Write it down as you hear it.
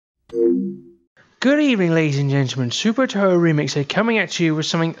Good evening, ladies and gentlemen. Super Toho Remix here, coming at you with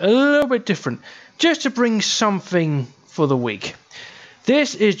something a little bit different, just to bring something for the week.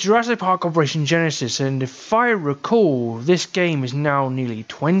 This is Jurassic Park Operation Genesis, and if I recall, this game is now nearly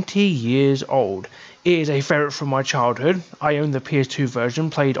 20 years old. It is a favourite from my childhood. I own the PS2 version,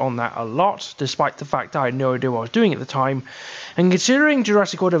 played on that a lot, despite the fact that I had no idea what I was doing at the time. And considering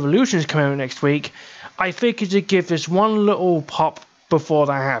Jurassic World Evolution is coming out next week, I figured to give this one little pop before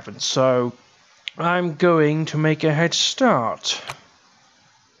that happens, so I'm going to make a head start.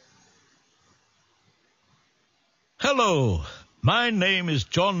 Hello, my name is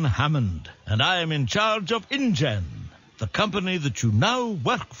John Hammond, and I am in charge of InGen, the company that you now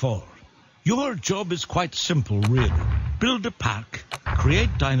work for. Your job is quite simple, really. Build a park,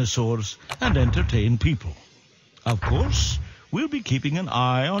 create dinosaurs, and entertain people. Of course, we'll be keeping an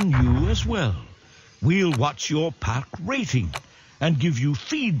eye on you as well. We'll watch your park rating and give you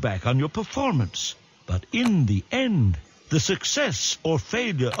feedback on your performance. But in the end, the success or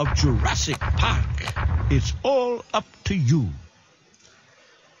failure of Jurassic Park, it's all up to you.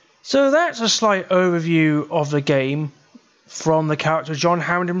 So that's a slight overview of the game from the character John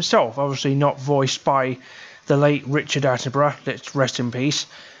Hammond himself, obviously not voiced by the late Richard Attenborough, let's rest in peace.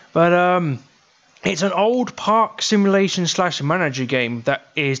 But it's an old park simulation / manager game that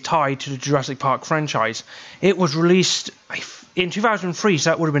is tied to the Jurassic Park franchise. It was released in 2003, so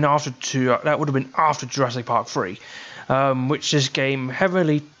that would have been after Jurassic Park 3, which this game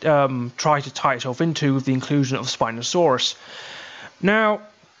heavily tried to tie itself into with the inclusion of Spinosaurus. Now,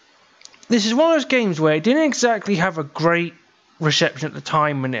 this is one of those games where it didn't exactly have a great reception at the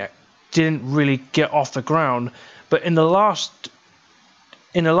time, and it didn't really get off the ground. But in the last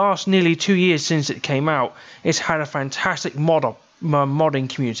nearly 2 years since it came out, it's had a fantastic modding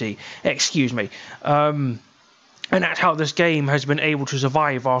community. Excuse me. And that's how this game has been able to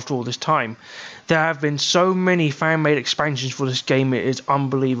survive after all this time. There have been so many fan-made expansions for this game, it is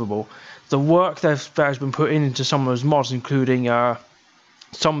unbelievable. The work that has been put into some of those mods, including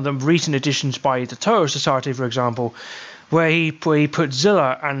some of the recent additions by the Toho Society, for example, where he put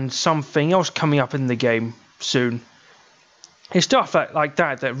Zilla and something else coming up in the game soon. It's stuff like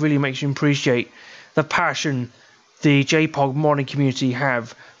that really makes you appreciate the passion the JPOG modding community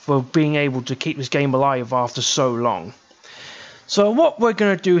have for being able to keep this game alive after so long. So what we're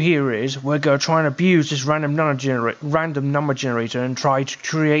going to do here is we're going to try and abuse this random number generator and try to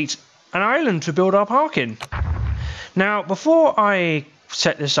create an island to build our park in. Now, before I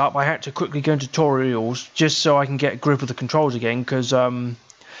set this up, I had to quickly go into tutorials just so I can get a grip of the controls again, because I'm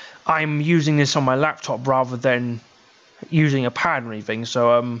using this on my laptop rather than using a pad or anything.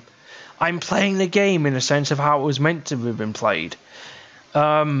 So I'm playing the game in a sense of how it was meant to have been played.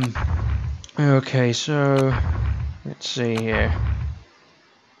 Okay, so let's see here.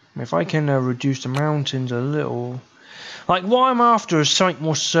 If I can reduce the mountains a little. Like, what I'm after is something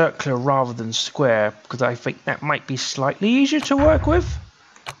more circular rather than square, because I think that might be slightly easier to work with.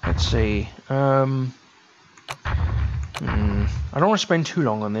 Let's see. I don't want to spend too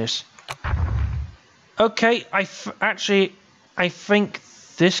long on this. Okay, I think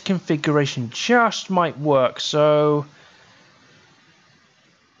this configuration just might work, so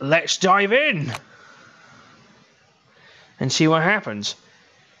let's dive in and see what happens.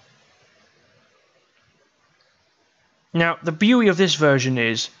 Now, the beauty of this version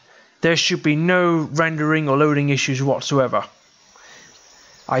is there should be no rendering or loading issues whatsoever.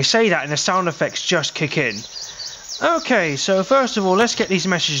 I say that and the sound effects just kick in. Okay, so first of all, let's get these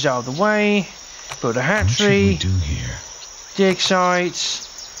messages out of the way. Build a hatchery, dig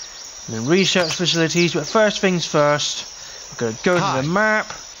sites, and then research facilities. But first things first, we're going to go to the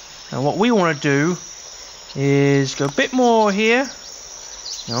map. And what we want to do is go a bit more here.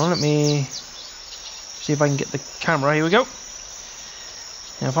 Now, let me see if I can get the camera. Here we go.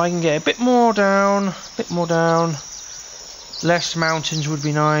 Now, if I can get a bit more down, less mountains would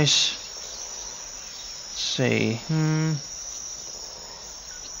be nice. Let's see.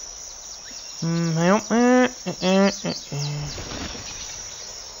 Hang on.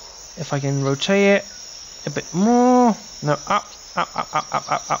 If I can rotate it a bit more. No, up.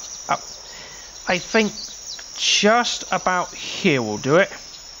 I think just about here will do it.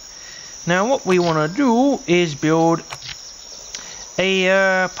 Now what we want to do is build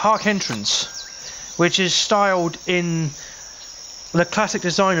a park entrance, which is styled in the classic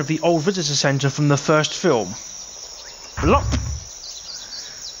design of the old visitor centre from the first film. Blop!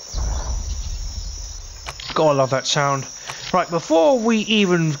 Gotta love that sound. Right, before we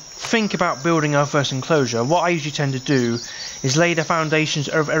even think about building our first enclosure, what I usually tend to do is lay the foundations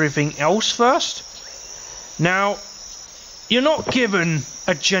of everything else first. Now, you're not given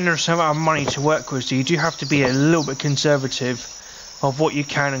a generous amount of money to work with, so you do have to be a little bit conservative of what you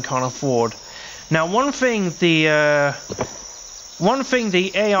can and can't afford. Now, one thing the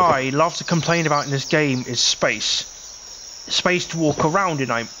AI loves to complain about in this game is space. Space to walk around in,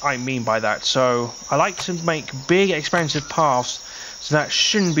 I mean by that. So I like to make big, expensive paths, so that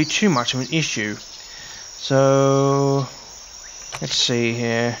shouldn't be too much of an issue. So let's see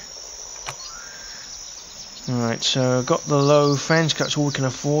here. Alright, so got the low fence, 'cause that's all we can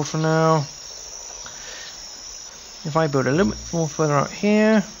afford for now. If I build a little bit more further out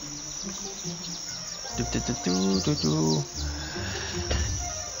here.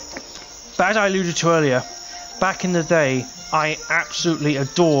 But as I alluded to earlier, back in the day, I absolutely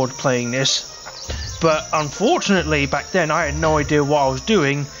adored playing this. But unfortunately, back then, I had no idea what I was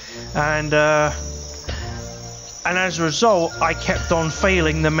doing, and as a result, I kept on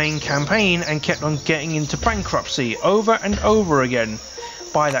failing the main campaign and kept on getting into bankruptcy over and over again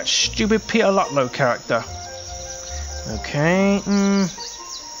by that stupid Peter Ludlow character. Okay,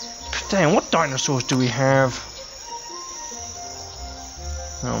 damn, what dinosaurs do we have?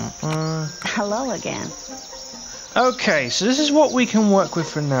 Hello again. Okay, so this is what we can work with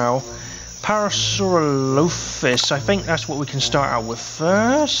for now. Parasaurolophus, I think that's what we can start out with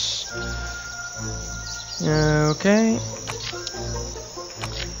first. Okay.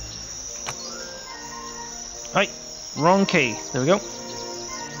 Right, wrong key. There we go.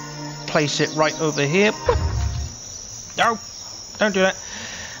 Place it right over here. No, don't do that.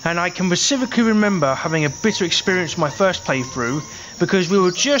 And I can specifically remember having a bitter experience my first playthrough because we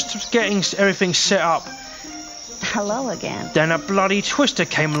were just getting everything set up. Hello again. Then a bloody twister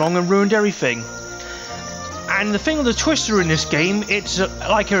came along and ruined everything. And the thing with the twister in this game, it's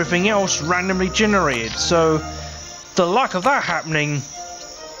like everything else, randomly generated. So the luck of that happening,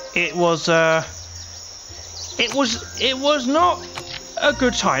 it was not a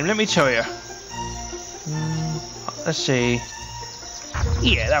good time, let me tell you. Let's see.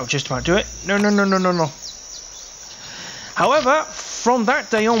 Yeah, that would just about do it. No. However, from that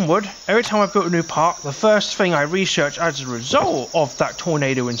day onward, every time I built a new park, the first thing I researched as a result of that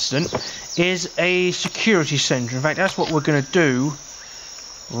tornado incident is a security center. In fact, that's what we're going to do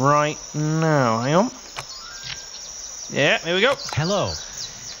right now. Hang on. Yeah, here we go. Hello.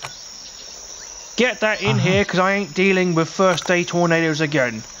 Get that in here, because I ain't dealing with first day tornadoes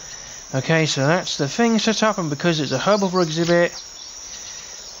again. Okay, so that's the thing set up, and because it's a herbivore exhibit.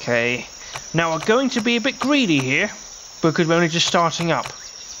 Okay, now we're going to be a bit greedy here, because we're only just starting up.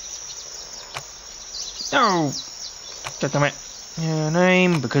 No! God damn it. Yeah,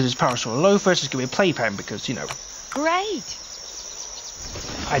 name, because it's Parasaurolophus, it's going to be a playpen, because, you know. Great!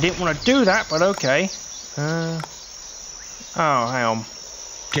 I didn't want to do that, but okay. Oh, hang on.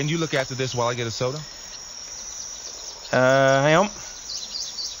 Can you look after this while I get a soda? Hang on.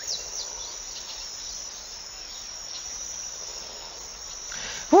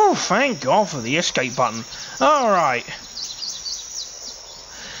 Whew, thank God for the escape button. Alright.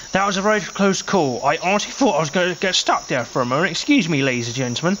 That was a very close call. I honestly thought I was going to get stuck there for a moment. Excuse me, ladies and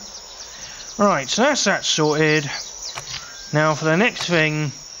gentlemen. Right, so that's that sorted. Now for the next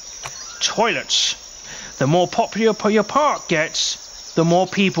thing, toilets. The more popular your park gets, the more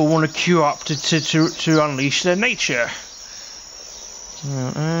people want to queue up to unleash their nature.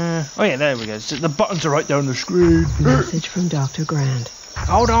 Oh yeah, there we go. So the buttons are right there on the screen. Message from Dr. Grant.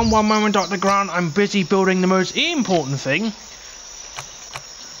 Hold on one moment, Dr. Grant. I'm busy building the most important thing.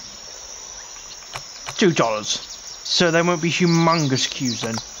 $2. So there won't be humongous queues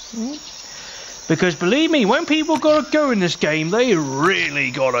then. Because believe me, when people gotta go in this game, they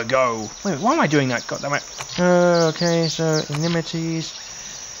really gotta go. Wait, why am I doing that? God damn it. Okay, so indemnities.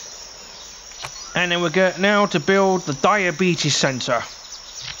 And then we're going now to build the diabetes center.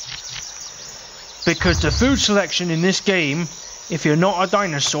 Because the food selection in this game, if you're not a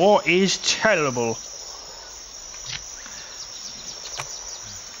dinosaur, is terrible.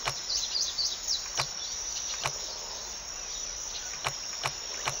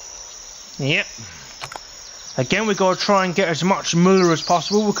 Yep. Again, we've got to try and get as much Muller as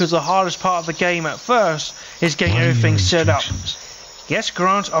possible, because the hardest part of the game at first is getting everything set up. Yes,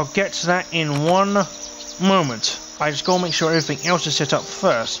 Grant, I'll get to that in one moment. I just got to make sure everything else is set up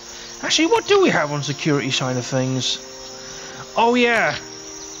first. Actually, what do we have on security side of things? Oh yeah,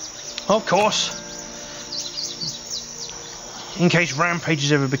 of course. In case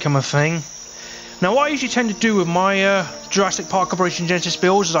rampages ever become a thing. Now, what I usually tend to do with my Jurassic Park Operation Genesis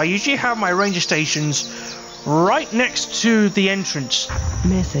builds is I usually have my ranger stations right next to the entrance.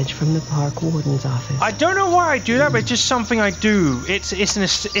 Message from the park warden's office. I don't know why I do that, but it's just something I do. It's an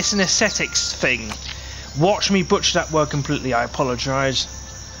aesthetics thing. Watch me butcher that word completely, I apologise.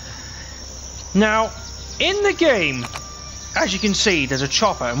 Now, in the game, as you can see, there's a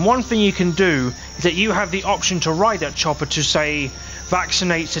chopper, and one thing you can do is that you have the option to ride that chopper to, say,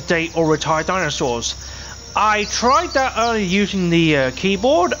 vaccinate, sedate, or retire dinosaurs. I tried that earlier using the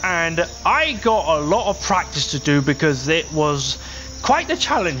keyboard, and I got a lot of practice to do because it was quite a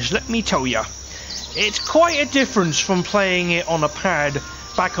challenge, let me tell you. It's quite a difference from playing it on a pad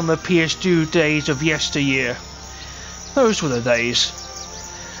back on the PS2 days of yesteryear. Those were the days.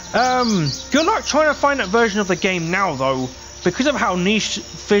 Good luck trying to find that version of the game now, though, because of how niche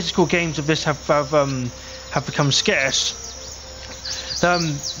physical games of this have become scarce.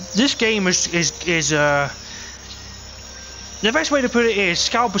 This game is the best way to put it is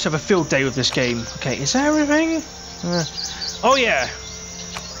scalpers have a field day with this game. Okay, is that everything? Oh yeah.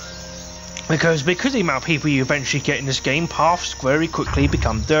 Because of the amount of people you eventually get in this game, paths very quickly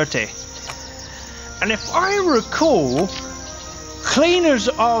become dirty. And if I recall, cleaners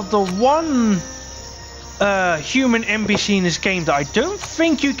are the one human NPC in this game that I don't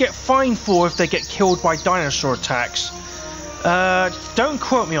think you get fined for if they get killed by dinosaur attacks. Don't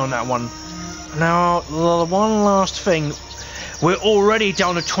quote me on that one. Now, the one last thing. We're already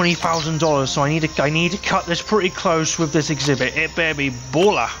down to $20,000, so I need to cut this pretty close with this exhibit. It better be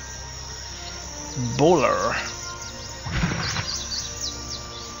baller. Baller.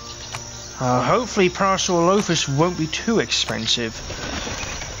 Hopefully Parasaurolophus won't be too expensive.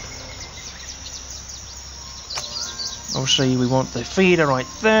 Obviously we want the feeder right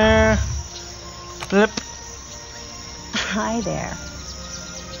there. Blip. Hi there.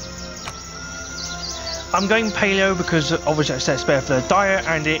 I'm going paleo because obviously that's better for the diet,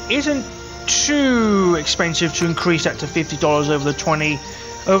 and it isn't too expensive to increase that to $50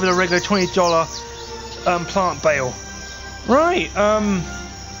 over the regular $20 plant bale. Right.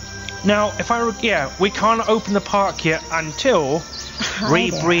 Now, we can't open the park yet until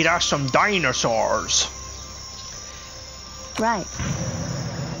we breed us some dinosaurs. Right.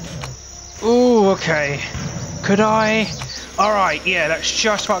 Ooh, okay. Could I? All right. Yeah, that's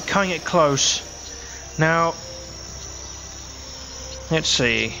just about cutting it close. Now, let's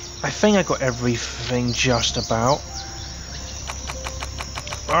see. I think I got everything just about.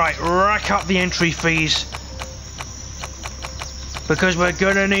 Alright, rack up the entry fees. Because we're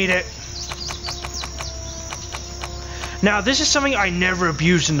gonna need it. Now, this is something I never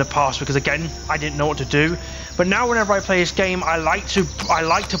abused in the past because, again, I didn't know what to do. But now whenever I play this game, I like to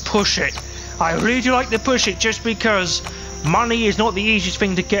push it. I really do like to push it just because money is not the easiest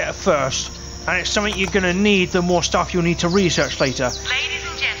thing to get at first. And it's something you're going to need, the more stuff you'll need to research later. Ladies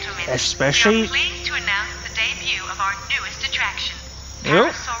and gentlemen, especially... we are pleased to announce the debut of our newest attraction,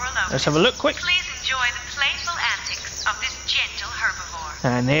 Yep. Parasaurolophus. Let's have a look quick. Please enjoy the playful antics of this gentle herbivore.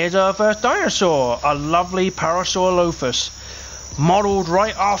 And here's our first dinosaur, a lovely Parasaurolophus, modelled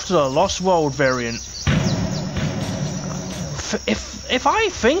right after the Lost World variant. If I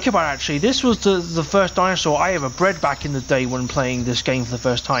think about it, actually, this was the first dinosaur I ever bred back in the day when playing this game for the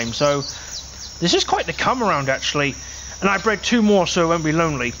first time, so this is quite the come around, actually. And I bred two more, so it won't be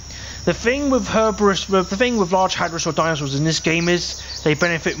lonely. The thing with large hadrosaur dinosaurs in this game is they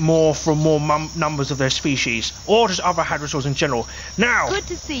benefit more from more numbers of their species, or just other hadrosaurs in general. Now, Good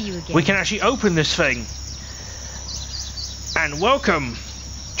to see you again. we can actually open this thing. And welcome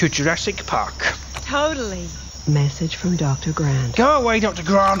to Jurassic Park. Totally. Message from Dr. Grant. Go away, Dr.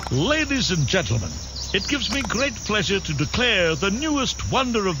 Grant. Ladies and gentlemen, it gives me great pleasure to declare the newest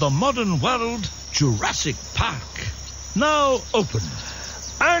wonder of the modern world, Jurassic Park, now open.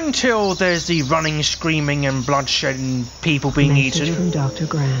 Until there's the running, screaming, and bloodshed and people being Message eaten. from Dr.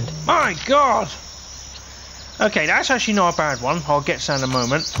 Grant. My God! Okay, that's actually not a bad one. I'll get to that in a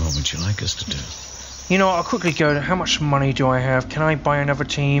moment. What would you like us to do? You know what, I'll quickly go to how much money do I have? Can I buy another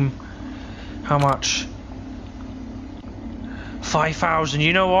team? How much? 5,000.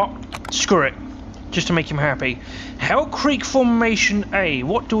 You know what? Screw it. Just to make him happy. Hell Creek Formation A.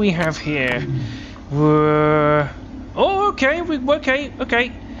 What do we have here? Oh, okay.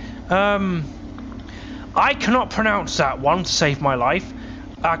 Okay. I cannot pronounce that one to save my life.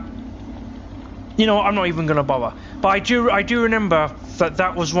 You know what? I'm not even going to bother. But I do remember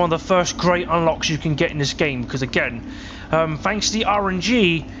that was one of the first great unlocks you can get in this game. Because again, thanks to the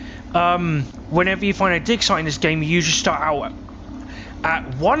RNG, whenever you find a dig site in this game, you usually start out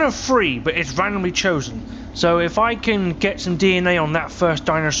at 1 of 3, but it's randomly chosen. So if I can get some DNA on that first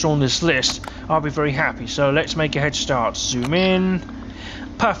dinosaur on this list, I'll be very happy. So let's make a head start. Zoom in.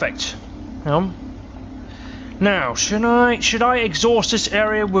 Perfect. Now, should I exhaust this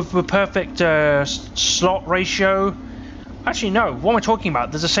area with the perfect slot ratio? Actually, no. What am I talking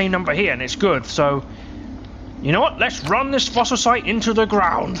about? There's the same number here, and it's good. So You know what? Let's run this fossil site into the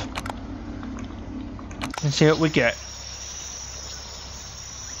ground. And see what we get.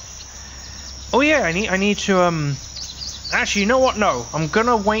 Oh yeah, I need to actually, you know what? No, I'm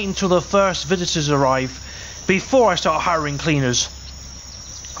gonna wait until the first visitors arrive before I start hiring cleaners.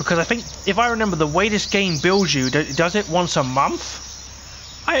 Because I think, if I remember, the way this game builds you, it does it once a month,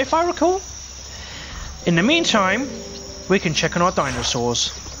 if I recall. In the meantime, we can check on our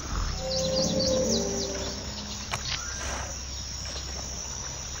dinosaurs.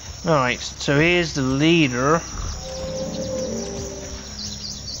 Alright, so here's the leader.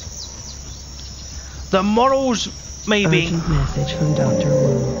 The models may be... Urgent message from Dr.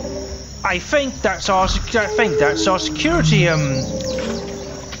 Wu. I think that's our security,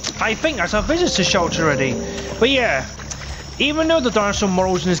 I think that's our visitor shelter already. But yeah, even though the dinosaur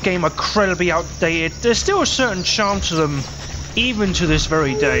models in this game are incredibly outdated, there's still a certain charm to them, even to this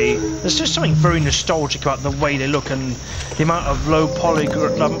very day. There's just something very nostalgic about the way they look and the amount of low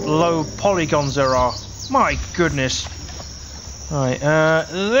polygons there are. My goodness. Alright,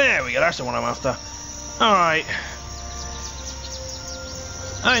 there we go, that's the one I'm after. Alright.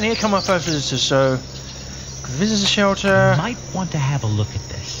 And here come our first visitors, so... visitor shelter... Might want to have a look at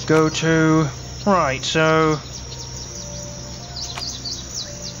this. Go to... right, so...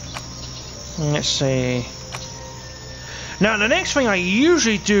 let's see... now, the next thing I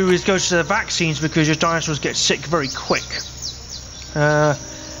usually do is go to the vaccines because your dinosaurs get sick very quick.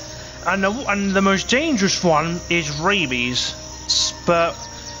 And the most dangerous one is rabies. But...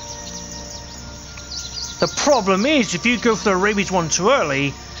 the problem is, if you go for the rabies one too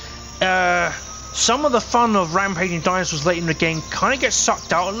early, some of the fun of rampaging dinosaurs late in the game kind of gets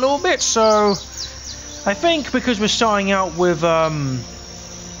sucked out a little bit, so... I think because we're starting out with,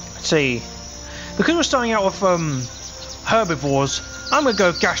 let's see... because we're starting out with, herbivores, I'm gonna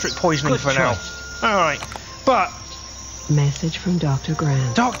go gastric poisoning for now. Alright, but... Message from Dr.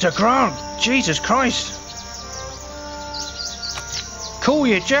 Grant. Dr. Grant! Jesus Christ! Cool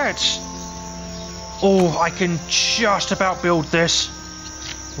your jets! Oh, I can just about build this.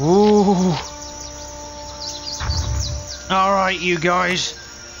 Ooh. Alright, you guys.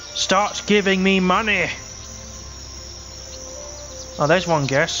 Start giving me money. Oh, there's one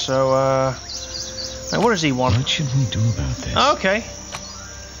guess, so, what does he want? What should we do about this? Okay.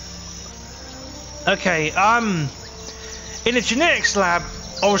 Okay, in a genetics lab,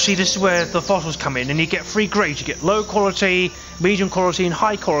 obviously this is where the fossils come in, and you get 3 grades. You get low quality, medium quality, and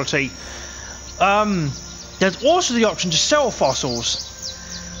high quality. There's also the option to sell fossils.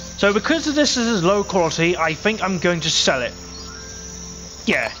 So because this is low quality, I think I'm going to sell it.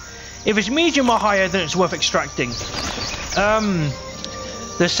 Yeah. If it's medium or higher, then it's worth extracting.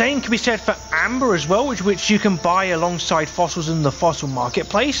 The same can be said for amber as well, which you can buy alongside fossils in the fossil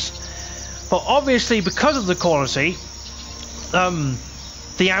marketplace. But obviously, because of the quality,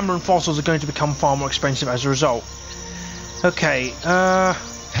 the amber and fossils are going to become far more expensive as a result. Okay,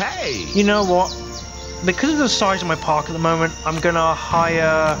 Hey! you know what? Because of the size of my park at the moment, I'm gonna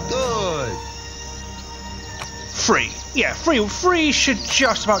hire... Good! 3. Yeah, 3. 3 should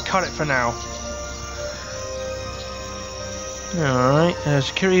just about cut it for now. Alright,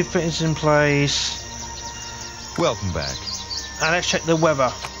 security fittings in place. Welcome back. And let's check the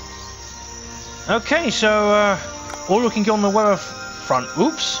weather. Okay, so, all looking good on the weather front.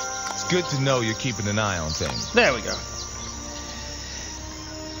 Oops. It's good to know you're keeping an eye on things. There we go.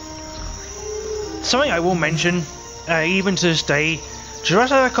 Something I will mention, even to this day,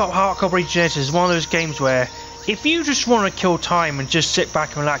 Jurassic World Evolution is one of those games where if you just want to kill time and just sit back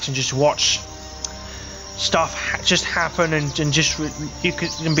and relax and just watch stuff just happen and just you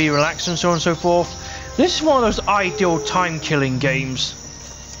can be relaxed and so on and so forth, this is one of those ideal time killing games.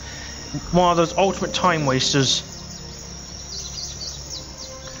 One of those ultimate time wasters.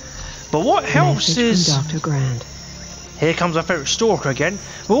 But what helps is... Dr. Grant. Here comes our favourite stalker again.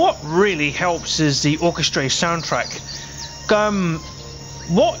 But what really helps is the orchestrated soundtrack.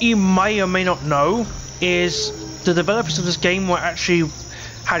 What you may or may not know is the developers of this game were actually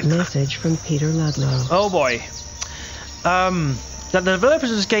had... Message from Peter Ludlow. Oh boy. That the developers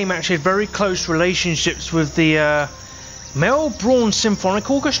of this game actually had very close relationships with the Melbourne Symphonic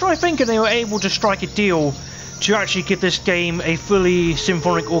Orchestra, I think, and they were able to strike a deal to actually give this game a fully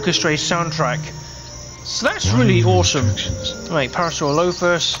symphonic orchestrated soundtrack. So that's really awesome. Right,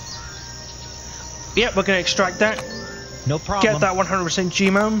 Parasaurolophus. Yep, we're going to extract that. No problem. Get that 100%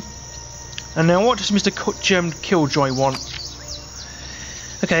 genome. And now what does Mr. Killjoy want?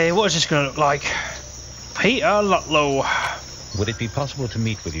 Okay, what is this going to look like? Peter Ludlow. Would it be possible to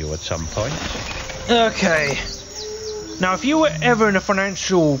meet with you at some point? Okay. Now, if you were ever in a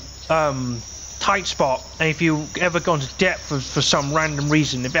financial tight spot, and if you ever gone to depth for some random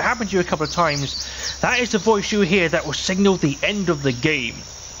reason, if it happened to you a couple of times, that is the voice you hear that will signal the end of the game.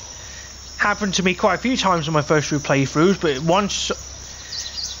 Happened to me quite a few times on my first few playthroughs, but once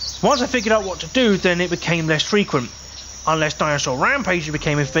I figured out what to do, then it became less frequent. Unless Dinosaur Rampages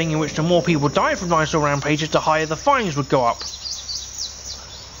became a thing in which the more people died from Dinosaur Rampages, the higher the fines would go up.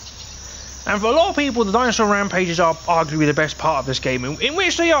 And for a lot of people, the Dinosaur Rampages are arguably the best part of this game, in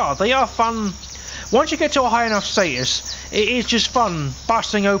which they are. They are fun. Once you get to a high enough status, it is just fun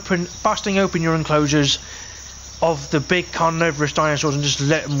busting open your enclosures of the big carnivorous dinosaurs and just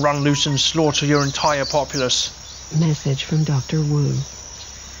let them run loose and slaughter your entire populace. Message from Dr. Wu.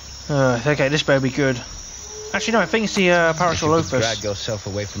 Okay, this better be good. Actually, no, I think it's the Parasaurolophus. If you could drag yourself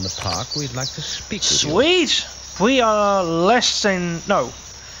away from the park, we'd like to speak with you. Sweet! We are less than... no.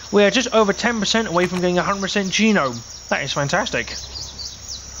 We are just over 10% away from getting 100% genome. That is fantastic.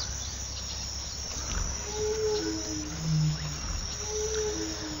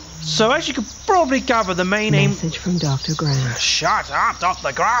 So as you can probably gather, the main aim... Message from Dr. Grant. Shut up,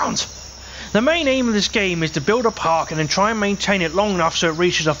 Dr. Grant! The main aim of this game is to build a park and then try and maintain it long enough so it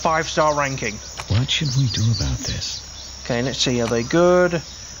reaches a 5-star ranking. What should we do about this? Okay, let's see, are they good?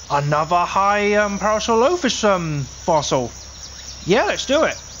 Another high Parasaurolophus fossil. Yeah, let's do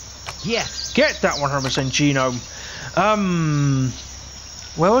it. Yes. Get that 100% genome.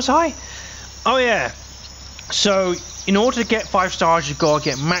 Where was I? Oh yeah. So in order to get 5 stars, you've got to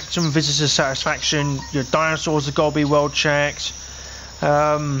get maximum visitor satisfaction. Your dinosaurs have got to be well checked.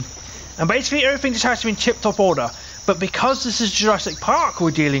 And basically everything just has to be in tip-top order. But because this is Jurassic Park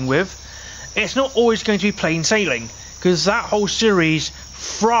we're dealing with, it's not always going to be plain sailing, because that whole series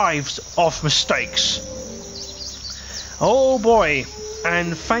thrives off mistakes. Oh boy.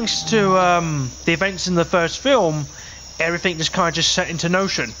 And thanks to the events in the first film, everything just kind of just set into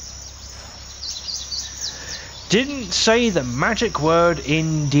motion. Didn't say the magic word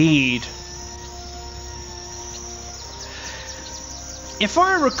indeed. If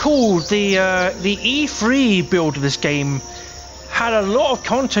I recall, the E3 build of this game had a lot of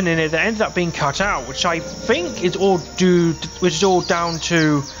content in it that ended up being cut out, which I think is all down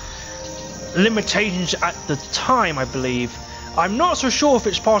to limitations at the time, I believe. I'm not so sure if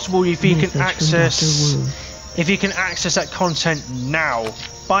it's possible if you can access that content now.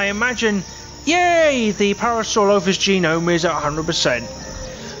 But I imagine, yay, the Parasaurolophus genome is at 100%.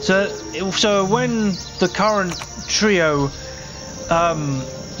 So when the current trio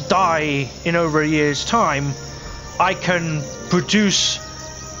die in over a year's time, I can produce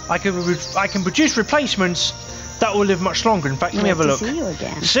replacements that will live much longer. In fact, let me have a look. See you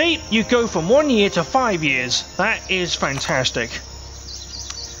again. See, you go from 1 year to 5 years. That is fantastic.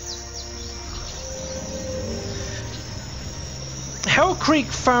 Hell Creek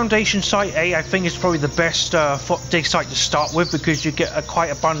Foundation Site A, I think, is probably the best dig site to start with, because you get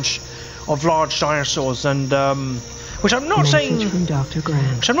quite a bunch of large dinosaurs, and which I'm not saying. From Dr.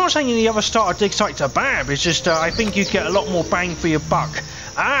 Grant. Which I'm not saying any other starter dig sites are bad. It's just I think you get a lot more bang for your buck.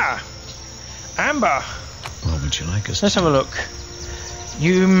 Ah, Amber. What would you like us Let's to have a look.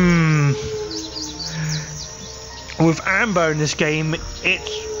 With Amber in this game,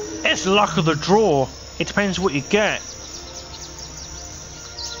 it's luck of the draw. It depends what you get.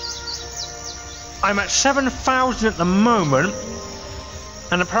 I'm at 7,000 at the moment,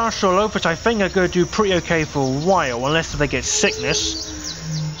 and the Parasaurolophus I think are going to do pretty okay for a while, unless they get sickness.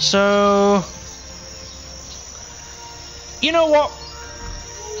 So, you know what?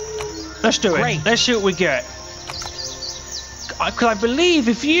 Let's do it. Let's see what we get. Because I believe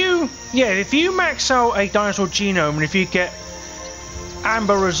if you max out a dinosaur genome, and if you get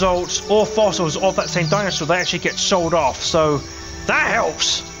amber results or fossils of that same dinosaur, they actually get sold off. So that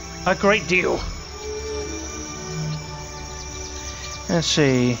helps a great deal. Let's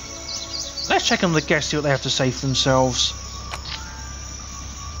see. Let's check on the guests, see what they have to say for themselves.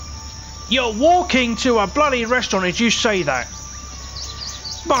 You're walking to a bloody restaurant as you say that.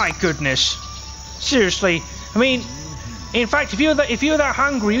 My goodness. Seriously. I mean, in fact, if you're that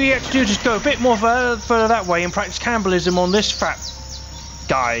hungry, all you have to do is just go a bit more further that way and practice cannibalism on this fat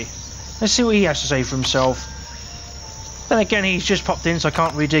guy. Let's see what he has to say for himself. Then again, he's just popped in, so I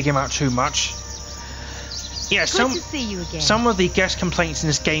can't really dig him out too much. Yeah, Good to see you again. some of the guest complaints in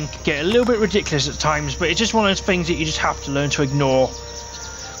this game can get a little bit ridiculous at times, but it's just one of those things that you just have to learn to ignore.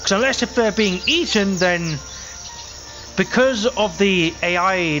 Because unless if they're being eaten, then because of the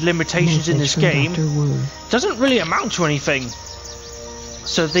AI limitations in this game, it doesn't really amount to anything.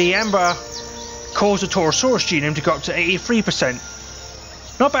 So the Amber caused the Torosaurus genome to go up to 83%.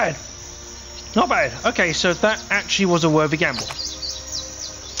 Not bad. Not bad. Okay, so that actually was a worthy gamble.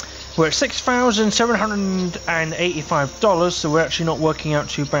 We're at $6,785, so we're actually not working out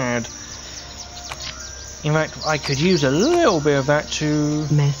too bad. In fact, I could use a little bit of that to...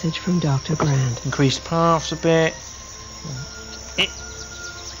 Message from Dr. Grant. Increase paths a bit.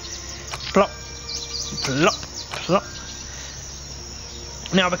 Plop. Plop. Plop.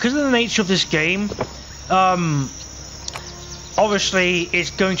 Now, because of the nature of this game, obviously it's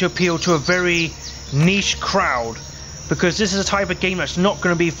going to appeal to a very niche crowd, because this is a type of game that's not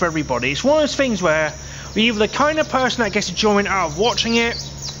going to be for everybody. It's one of those things where you're either the kind of person that gets enjoyment out of watching it,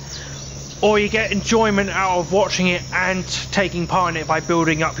 or you get enjoyment out of watching it and taking part in it by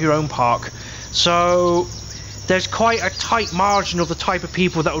building up your own park. So there's quite a tight margin of the type of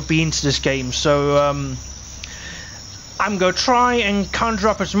people that would be into this game. So I'm going to try and conjure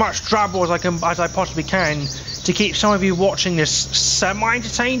up as much drabble as I possibly can to keep some of you watching this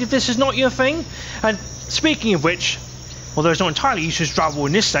semi-entertained if this is not your thing. And speaking of which, although it's not entirely useless drabble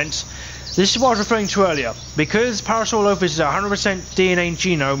in this sense, this is what I was referring to earlier. Because Parasol Loaf is 100% DNA and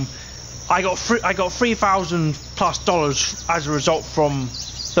genome, I got $3,000+ as a result from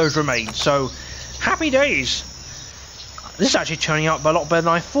those remains. So happy days. This is actually turning out a lot better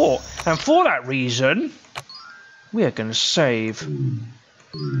than I thought, and for that reason, we are going to save.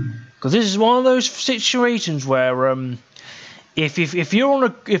 Because this is one of those situations where if you're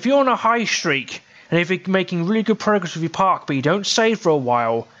on a high streak, and if you're making really good progress with your park, but you don't save for a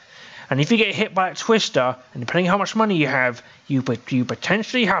while, and if you get hit by a twister, and depending on how much money you have, you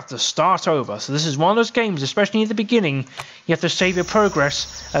potentially have to start over. So this is one of those games, especially at the beginning, you have to save your progress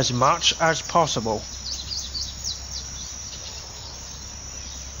as much as possible.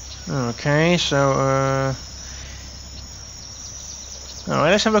 Okay, so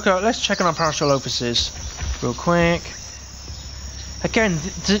alright, let's have a look at, let's check on our Parasol offices real quick. Again,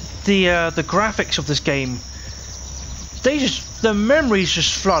 the graphics of this game, the memories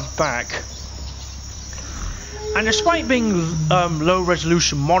just flood back. And despite being low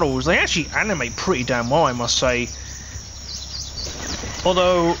resolution models, they actually animate pretty damn well, I must say.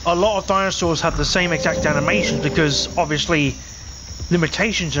 Although a lot of dinosaurs have the same exact animations because obviously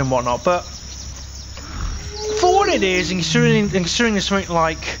limitations and whatnot, but for what it is, considering there's something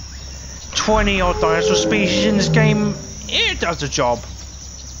like 20 odd dinosaur species in this game, it does the job.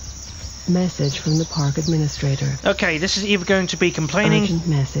 Message from the park administrator. Okay, this is either going to be complaining... Urgent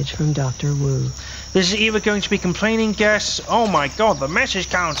message from Dr. Wu. This is either going to be complaining guests... Oh my god, the message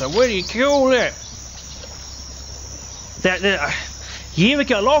counter, where do you call it? You either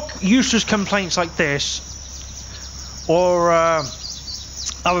get a lot of useless complaints like this, or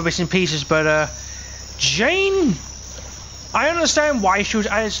other bits and pieces, but Jane... I understand why she was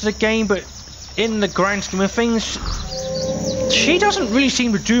added to the game, but in the grand scheme of things, she doesn't really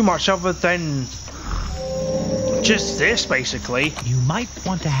seem to do much other than just this, basically. You might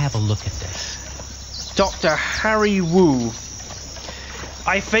want to have a look at this. Dr. Harry Wu.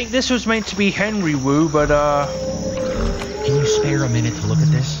 I think this was meant to be Henry Wu, but Can you spare a minute to look at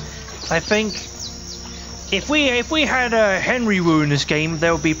this? I think if we had Henry Wu in this game,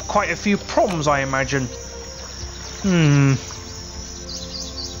 there would be quite a few problems, I imagine.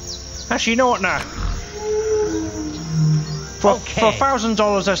 Actually, you know what now? For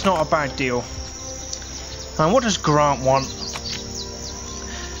 $1,000, that's not a bad deal. And what does Grant want?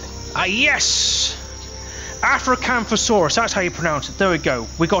 Yes! Africanthosaurus, that's how you pronounce it. There we go.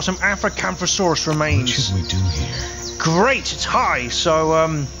 We got some Africanthosaurus remains. What should we do here? Great, it's high.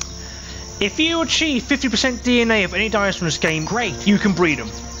 So, if you achieve 50% DNA of any dinosaur in this game, great, you can breed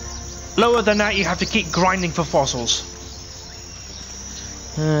them. Lower than that, you have to keep grinding for fossils.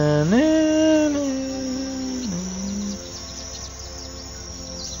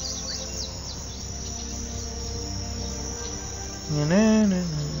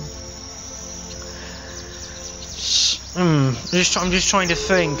 I'm just trying to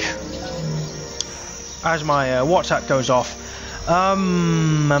think as my WhatsApp goes off.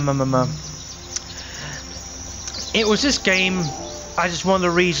 It was this game as it's one of the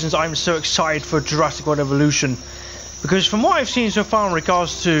reasons I'm so excited for Jurassic World Evolution, because from what I've seen so far in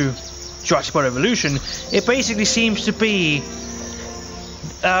regards to Jurassic World Evolution, it basically seems to be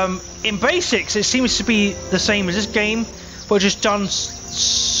in basics it seems to be the same as this game, but just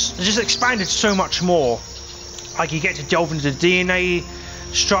expanded so much more. Like, you get to delve into the DNA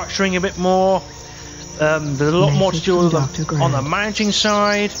structuring a bit more. There's a lot more to do on the managing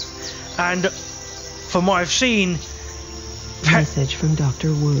side, and from what I've seen, message from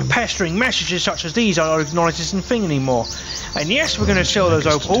Dr. Wu. Pestering messages such as these are not an existing thing anymore. And yes, we're going to sell those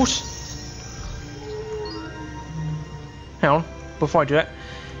opals. Hang on, before I do that.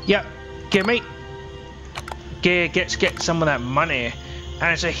 Yep, get some of that money.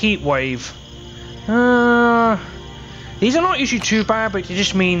 and it's a heat wave. These are not usually too bad, but it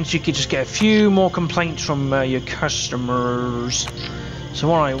just means you could just get a few more complaints from your customers. So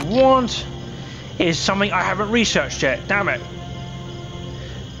what I want is something I haven't researched yet. Damn it.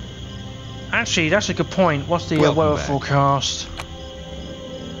 Actually, that's a good point. What's the weather forecast?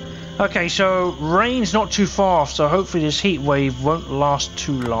 Okay, so rain's not too far off, so hopefully this heat wave won't last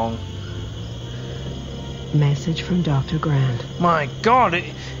too long. Message from Dr. Grant. My God,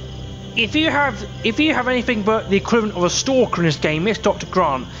 if you have anything but the equivalent of a stalker in this game, it's Dr.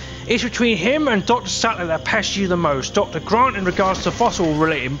 Grant. It's between him and Dr. Sattler that pests you the most. Dr. Grant in regards to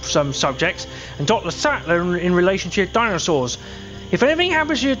fossil-related subjects, and Dr. Sattler in relation to your dinosaurs. If anything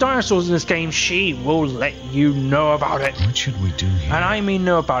happens to your dinosaurs in this game, she will let you know about it. What should we do here? And I mean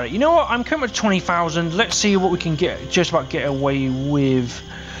know about it. You know what? I'm coming to 20,000. Let's see what we can just about get away with.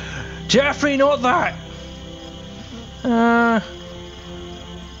 Definitely not that.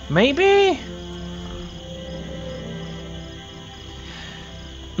 Maybe?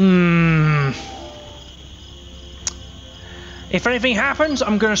 If anything happens,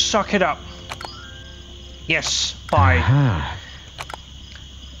 I'm gonna suck it up. Yes, bye.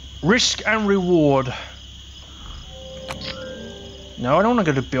 Risk and reward. No, I don't want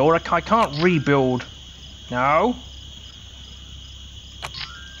to go to build. I can't rebuild. No.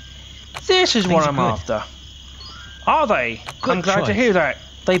 This is what I'm after. Are they? Good I'm glad to hear that.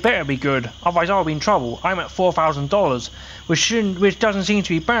 They better be good. Otherwise I'll be in trouble. I'm at $4,000, which doesn't seem to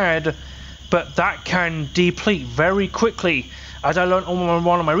be bad, but that can deplete very quickly, as I learned on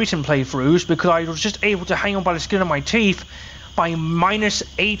one of my recent playthroughs, because I was just able to hang on by the skin of my teeth by minus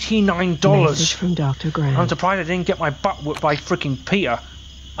 $89. Message from Dr. Grant. I'm surprised I didn't get my butt whipped by freaking Peter.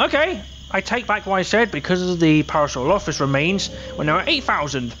 Okay, I take back what I said because of the Parasol Office remains. We're now at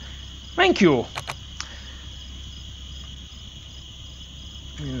 8,000. Thank you.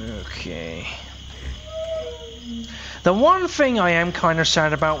 Okay. The one thing I am kind of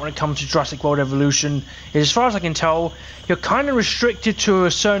sad about when it comes to Jurassic World Evolution is, as far as I can tell, you're kind of restricted to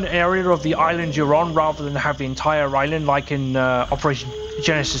a certain area of the island you're on rather than have the entire island like in Operation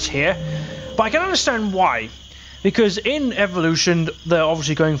Genesis here. But I can understand why. Because in Evolution, they're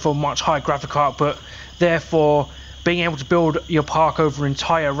obviously going for much higher graphic output, therefore being able to build your park over an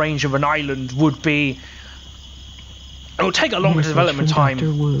entire range of an island would be... It will take a longer development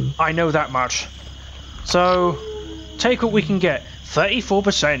time. I know that much. So... take what we can get.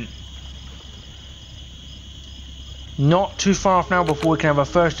 34%. Not too far off now before we can have our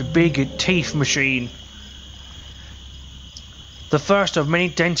first big teeth machine. The first of many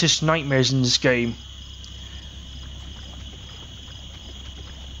dentist nightmares in this game.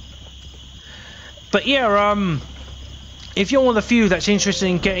 But yeah, if you're one of the few that's interested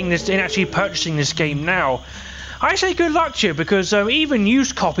in getting this, in actually purchasing this game now, I say good luck to you, because even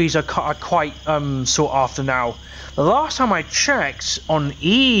used copies are quite sought after now. The last time I checked on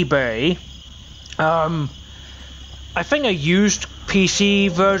eBay, I think a used PC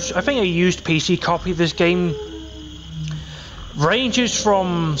version, I think a used PC copy of this game ranges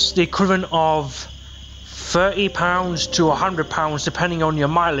from the equivalent of £30 to £100, depending on your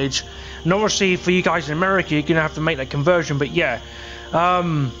mileage. And obviously, for you guys in America, you're gonna have to make that conversion. But yeah,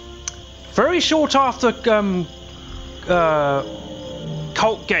 very sought after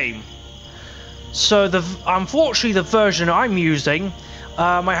cult game. So unfortunately the version I'm using,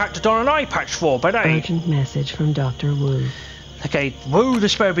 I had to don an eye patch for, but hey. Urgent message from Dr. Wu. Okay, Wu,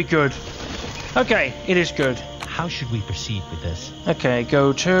 this better be good. Okay, it is good. How should we proceed with this? Okay,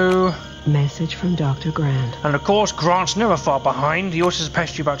 go to... Message from Dr. Grant. And of course, Grant's never far behind. He always has to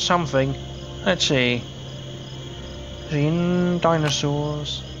pester you about something. Let's see.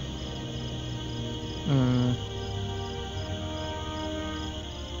 Dinosaurs.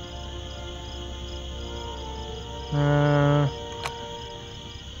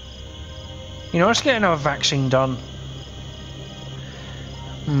 You know, let's get another vaccine done.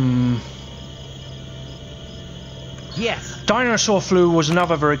 Yes. Dinosaur flu was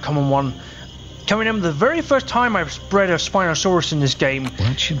another very common one. Coming in the very first time I bred a Spinosaurus in this game.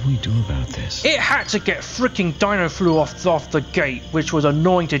 What should we do about this? It had to get freaking dino flu off the gate, which was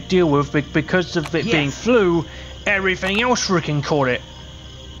annoying to deal with because of it being flu. Everything else freaking caught it,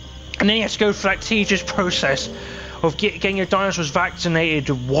 and then you have to go through that tedious process of getting your dinosaurs vaccinated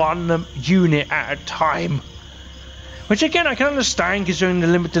one unit at a time. Which again I can understand considering the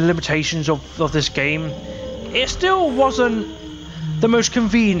limitations of this game. It still wasn't the most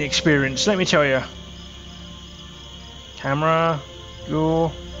convenient experience, let me tell you. Camera,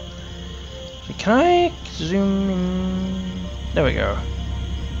 go. Can I zoom in? There we go.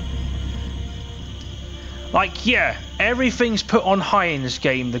 Like, yeah, everything's put on high in this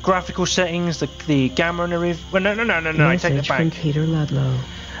game. The graphical settings, the gamma and everything. Well, no, I take that back. From Peter Ludlow.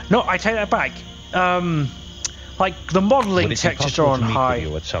 No, I take that back. Like the modelling textures are on high.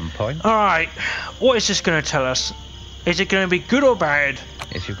 You at some point? Alright, what is this going to tell us? Is it going to be good or bad?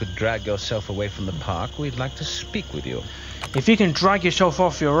 If you could drag yourself away from the park, we'd like to speak with you. If you can drag yourself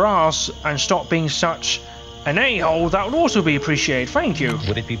off your ass and stop being such an a-hole, that would also be appreciated. Thank you.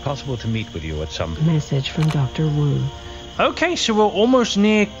 Would it be possible to meet with you at some... Message from Dr. Wu. Okay, so we're almost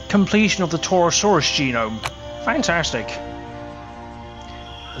near completion of the Torosaurus genome. Fantastic.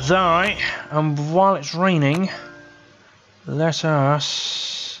 Alright, and while it's raining, let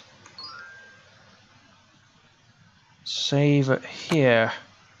us save it here.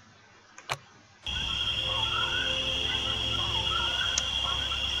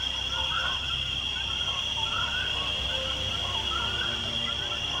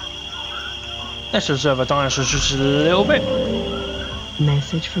 Let's observe the dinosaurs just a little bit.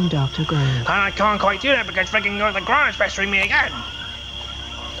 Message from Dr. Grant. And I can't quite do that because freaking the Grant's pestering me again.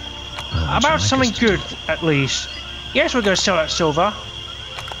 About something good, at least. Yes, we're going to sell that silver.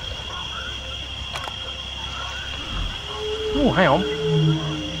 Oh, hang on.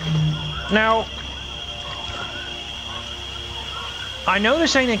 Now, I know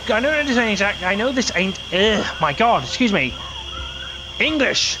this ain't exact. I know this ain't. My God, excuse me.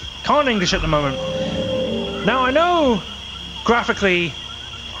 English. Can't English at the moment. Now I know, graphically,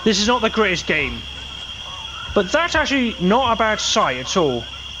 this is not the greatest game, but that's actually not a bad sight at all.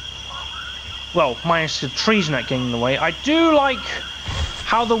 Well, minus the trees in that getting in the way. I do like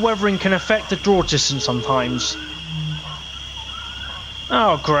how the weathering can affect the draw distance sometimes.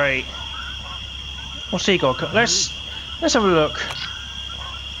 Oh, great. What's he got? Let's have a look.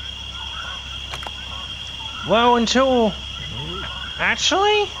 Well, until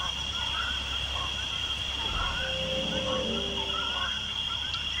actually.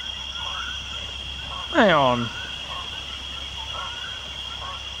 Hang on.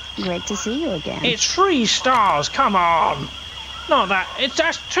 Great to see you again. It's 3 stars, come on! Not that,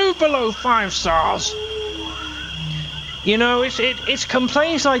 that's 2 below 5 stars. You know, it's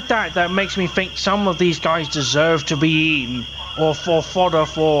complaints like that that makes me think some of these guys deserve to be eaten, or for fodder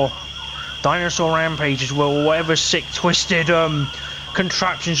for dinosaur rampages, or whatever sick, twisted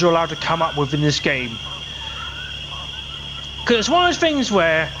contraptions you're allowed to come up with in this game. Because it's one of those things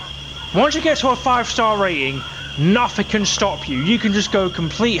where, once you get to a 5-star rating, nothing can stop you. You can just go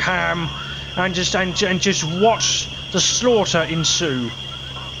complete ham and just watch the slaughter ensue.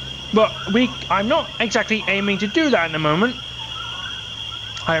 But I'm not exactly aiming to do that in the moment.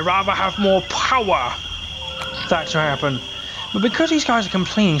 I'd rather have more power for that to happen. But because these guys are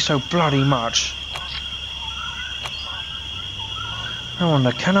complaining so bloody much, I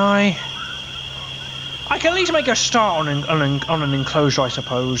wonder, can I can at least make a start on an enclosure, I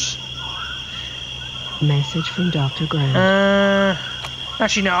suppose. Message from Dr. Grant.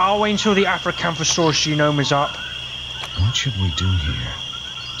 Actually, no, I'll wait until the Africanthrosaurus genome is up. What should we do here?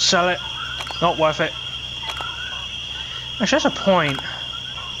 Sell it. Not worth it. Actually, that's a point.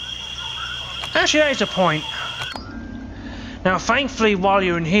 Actually, that is a point. Now, thankfully, while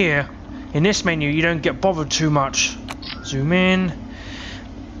you're in here, in this menu, you don't get bothered too much. Zoom in.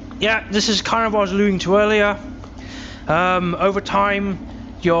 Yeah, this is kind of what I was alluding to earlier. Over time,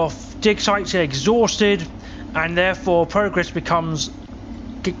 your dig sites are exhausted, and therefore progress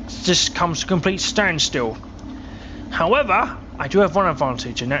just comes to complete standstill. However, I do have one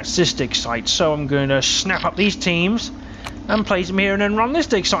advantage, and that's this dig site. So I'm going to snap up these teams and place them here, and then run this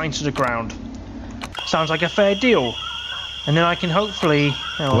dig site into the ground. Sounds like a fair deal. And then I can hopefully...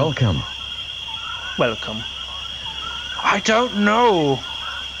 Welcome. Welcome. I don't know.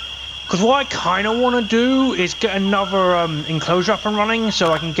 Because what I kind of want to do is get another enclosure up and running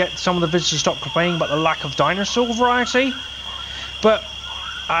so I can get some of the visitors to stop complaining about the lack of dinosaur variety. But,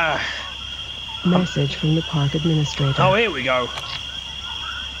 Message from the park administrator. Oh, here we go.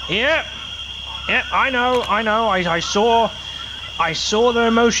 Yep. Yep, I know. I saw the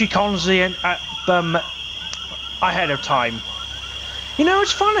emoticons ahead of time. You know,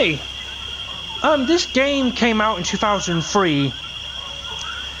 it's funny. This game came out in 2003.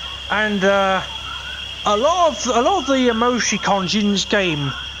 And a lot of the emoticons in this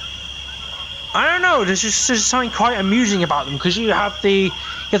game, I don't know, there's something quite amusing about them, because you have the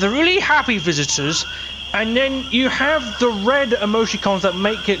really happy visitors, and then you have the red emoticons that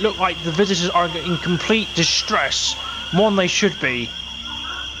make it look like the visitors are in complete distress, more than they should be.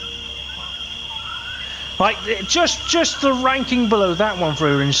 Like just the ranking below that one,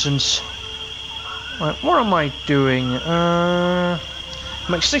 for instance. Right, what am I doing?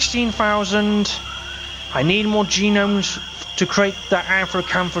 Make 16,000. I need more genomes to create the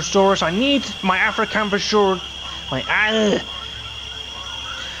Africanthrosaurus. I need my Africanthrosaurus.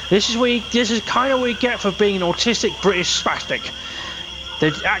 This is kind of what you get for being an autistic British spastic.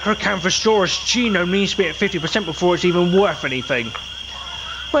 The Africanthrosaurus genome needs to be at 50% before it's even worth anything.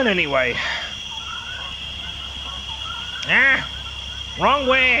 But anyway. Wrong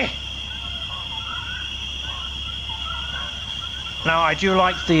way. Now I do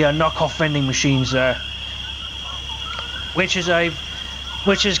like the knockoff vending machines there, which is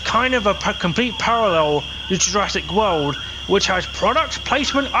kind of a complete parallel to Jurassic World, which has product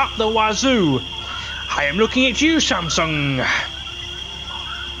placement up the wazoo. I am looking at you, Samsung.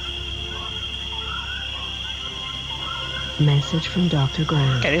 Message from Dr.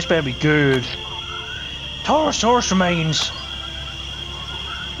 Grant. Okay, this better be good. Torosaurus remains.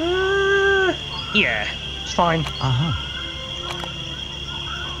 Yeah, it's fine.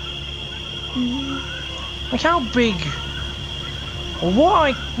 Like how big?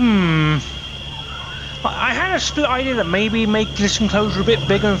 Why? I had a split idea that maybe make this enclosure a bit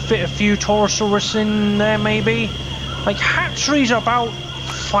bigger and fit a few Torosaurus in there, maybe. Like hatcheries are about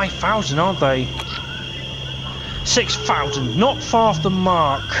 5,000, aren't they? 6,000, not far off the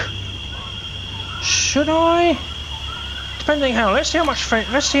mark. Should I? Depending how. Let's see how much.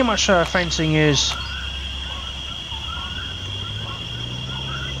 Fencing is.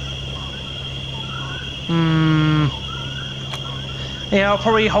 Yeah, I'll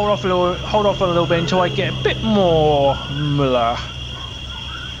probably hold off a little bit until I get a bit more Muller.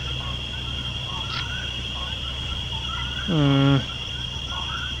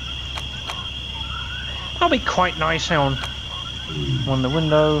 That'll be quite nice on the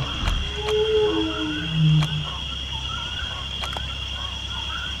window.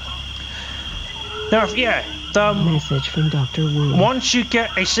 Now, yeah, message from Dr. Wu. Once you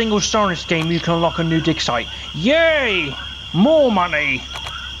get a single star in this game, you can unlock a new dig site. Yay! More money.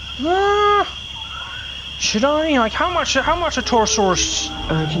 Should I? Like, how much a Torosaurus?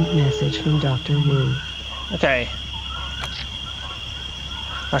 Urgent message from Dr. Wu. Okay.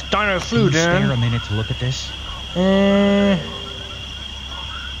 That's Dino Fluid. Can you spare a minute to look at this?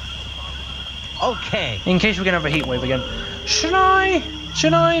 Okay. In case we can have a heat wave again. Should I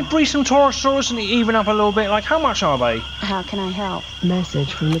breed some Torosaurus and even up a little bit? Like, how much are they? How can I help?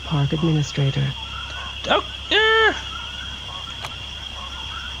 Message from the park administrator. Oh,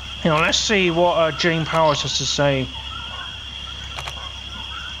 Hang on, let's see what Jane Powers has to say.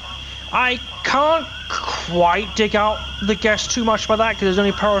 I can't quite dig out the guess too much by that because there's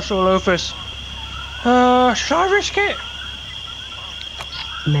only Parasaurolophus. Should I risk it?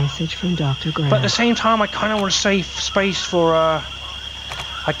 Message from Dr. Grant. But at the same time, I kind of want to save space for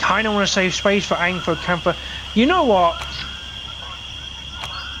Anthocamper. You know what?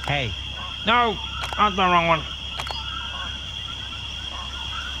 Hey. No, that's the wrong one.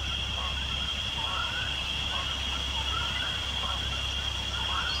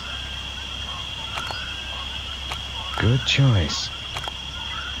 Good choice.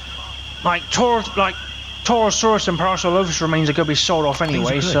 Like Torosaurus and Parasaurolophus remains are going to be sold off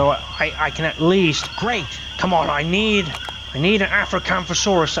anyway, so I can at least. Great. Come on, I need an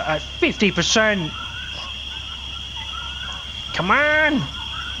Africanthrosaurus at 50%. Come on.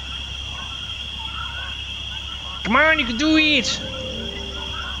 Come on, you can do it.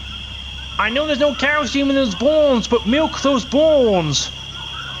 I know there's no calcium in those bones, but milk those bones.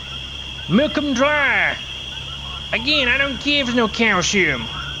 Milk them dry. Again, I don't care if there's no calcium.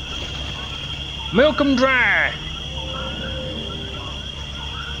 Milk them dry.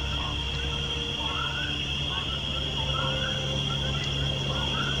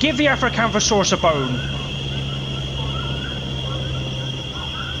 Give the Africanthrosaurus a bone.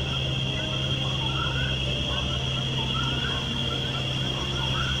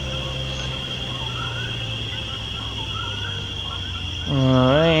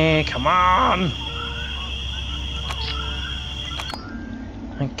 Hey, come on.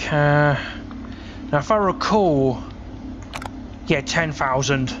 Okay. Now, if I recall, yeah,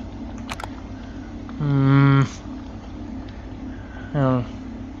 10,000.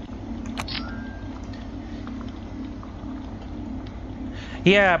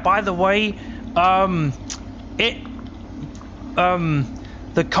 Yeah. By the way,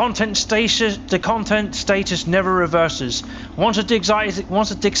 the content status never reverses. Once a dig site is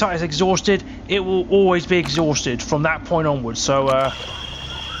exhausted, it will always be exhausted from that point onwards. So,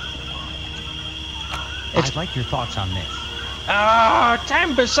 I'd like your thoughts on this.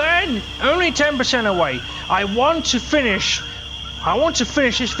 10%! Only 10% away. I want to finish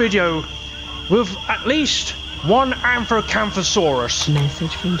this video with at least one Anthocamphrosaurus.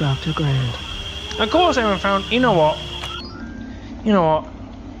 Message from Dr. Grant. Of course I haven't found... You know what? You know what?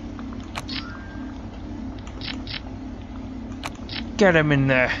 Get him in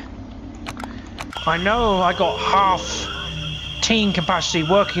there. I know I got half team capacity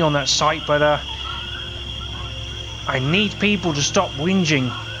working on that site, but I need people to stop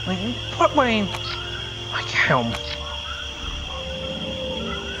whinging. Like, put one in. Like helm.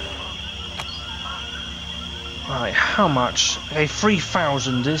 Right, how much? Okay,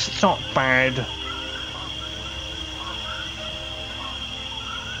 3,000. It's not bad.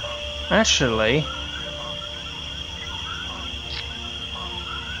 Actually,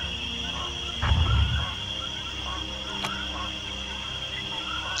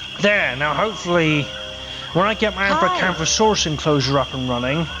 there. Now, hopefully, when I get my Amphicanthosaurus enclosure up and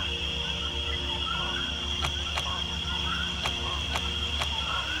running,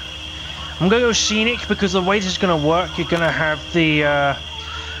 I'm going to go scenic because the way this is going to work, you're going to have the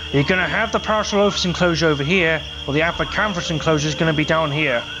Parasaurolophus enclosure over here, or the Amphicanthosaurus enclosure is going to be down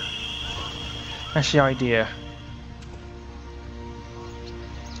here. That's the idea.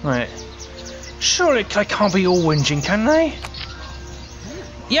 Right. Surely they can't be all whinging, can they?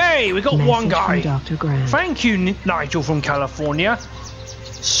 Yay, we got one guy. Dr. Grant. Thank you, Nigel from California.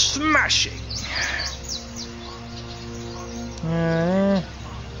 Smashing.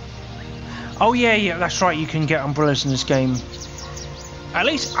 Oh yeah, that's right. You can get umbrellas in this game. At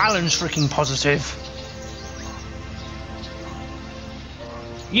least Alan's freaking positive.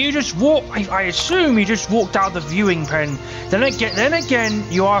 You just walk. I assume you just walked out of the viewing pen. Then again,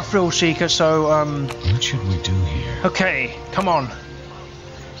 you are a thrill seeker. So What should we do here? okay, come on.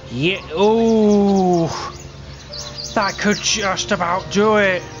 Yeah. Ooh, that could just about do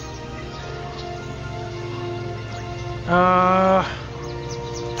it.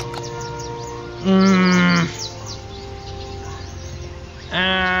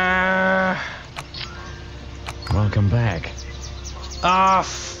 Welcome back.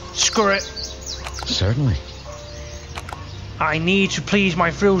 Screw it. Certainly. I need to please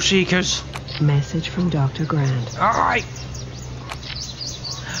my thrill seekers. Message from Dr. Grant. Alright.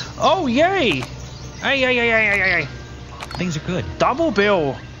 Oh, yay. Hey. Things are good. Double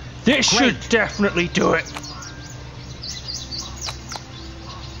bill. This Great. should definitely do it.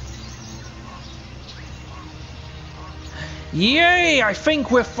 Yay! I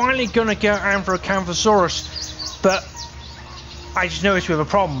think we're finally gonna get Amphicanthosaurus, but I just noticed we have a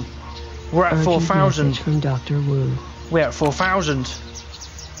problem. We're at 4,000. Message from Dr. Wu. We're at 4,000.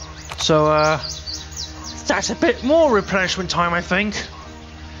 So that's a bit more replenishment time, I think.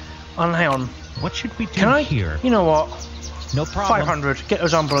 And hang on. What should we do Can I? here? You know what? No problem. 500. Get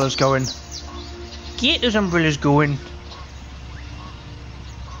those umbrellas going. Get those umbrellas going.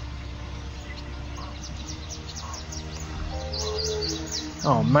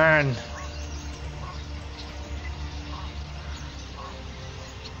 Oh man.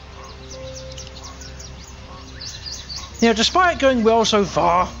 Yeah, despite it going well so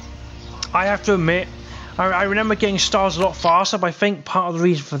far, I have to admit, I remember getting stars a lot faster, but I think part of the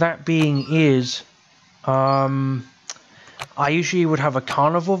reason for that being is I usually would have a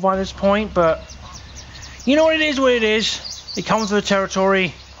carnival by this point, but you know what it is. It comes with the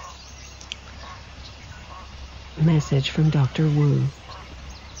territory. Message from Dr. Wu.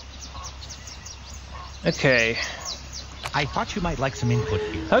 Okay. I thought you might like some input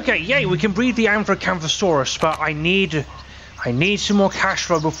here. Okay, yay, we can breed the Amphicanthosaurus, but I need some more cash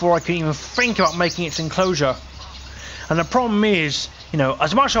flow before I can even think about making its enclosure. And the problem is, you know,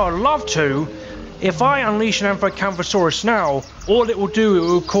 as much as I'd love to, if I unleash an Amphicanthosaurus now, all it will do, it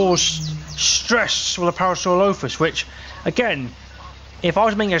will cause stress for the Parasaurolophus, which, again, if I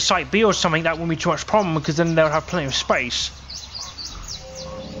was making a Site B or something, that wouldn't be too much problem, because then they'll have plenty of space.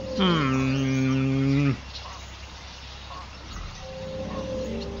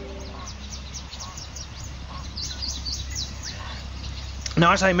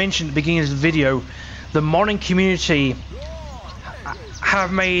 Now, as I mentioned at the beginning of the video, the modding community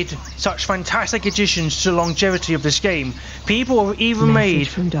have made such fantastic additions to the longevity of this game. People have even made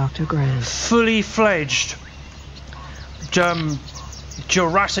from Dr. Grant. fully fledged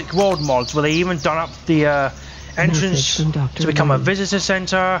Jurassic World mods, where they even done up the entrance to become a visitor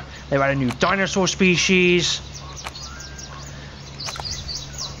center. They've added new dinosaur species.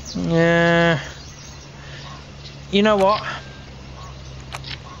 Yeah. You know what?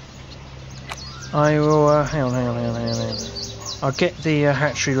 I will, hang on. I'll get the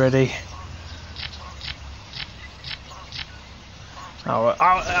hatchery ready. I'll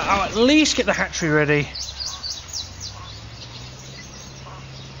at least get the hatchery ready.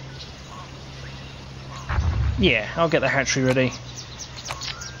 Yeah, I'll get the hatchery ready.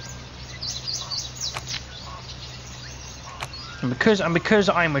 because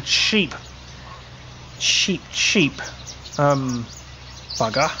I'm a cheap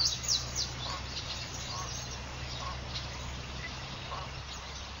bugger.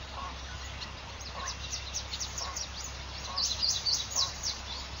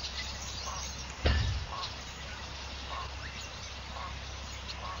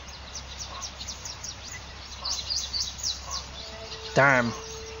 Damn.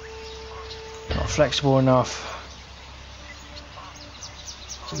 Not flexible enough.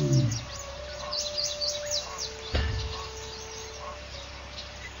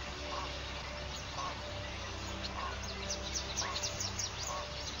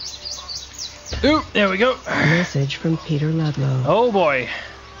 Ooh, there we go. Message from Peter Ludlow. Oh boy.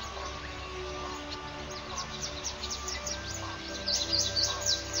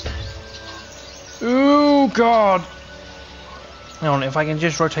 Ooh, God. Hang on, if I can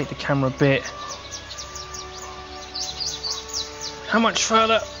just rotate the camera a bit. How much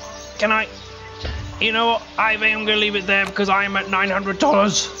further can I? You know what? I think I'm going to leave it there because I am at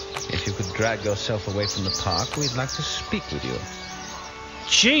 $900. If you could drag yourself away from the park, we'd like to speak with you.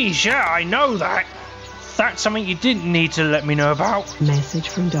 Jeez, yeah, I know that. That's something you didn't need to let me know about. Message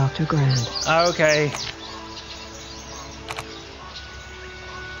from Dr. Grant. Okay.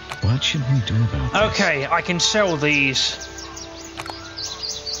 What should we do about this? Okay, I can sell these.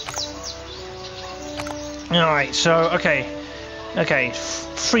 Alright, so, okay,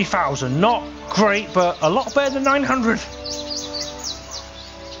 3,000, not great, but a lot better than 900.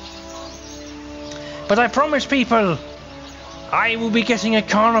 But I promise people, I will be getting a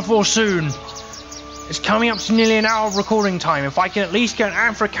carnivore soon. It's coming up to nearly an hour of recording time. If I can at least get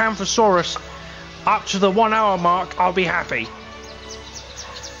an Amphicanthosaurus up to the 1 hour mark, I'll be happy.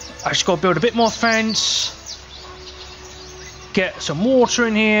 I just got to build a bit more fence, get some water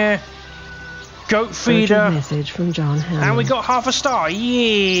in here, goat feeder, message from John Hammond. and we got half a star.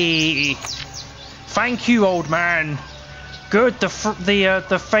 Yay! Thank you, old man. Good.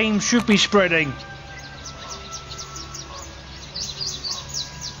 The fame should be spreading.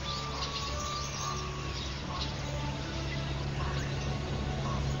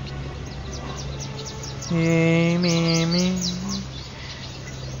 Me.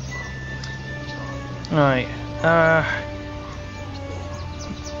 Right.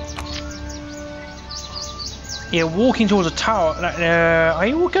 Yeah, walking towards a tower. Are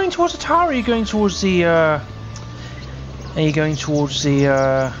you going towards the tower? Or are you going towards the? Are you going towards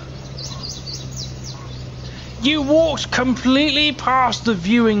the? You walked completely past the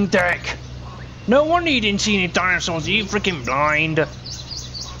viewing deck. No wonder you didn't see any dinosaurs. Are you freaking blind?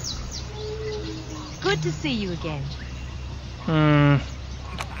 Good to see you again.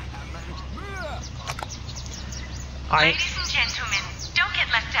 Ladies and gentlemen, don't get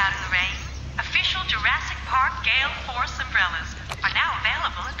left out in the rain. Official Jurassic Park Gale Force umbrellas are now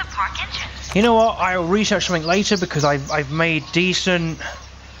available at the park entrance. You know what? I'll research something later because I've made decent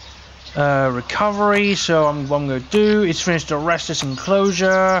recovery. So what I'm going to do is finish the rest of this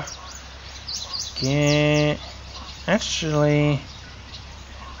enclosure. Actually,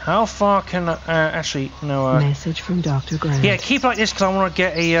 how far can I? Actually, no. Message from Dr. Grant. Yeah, keep like this because I want to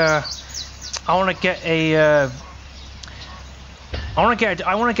get a. I want to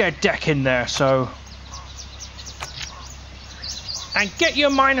get a deck in there, so. And get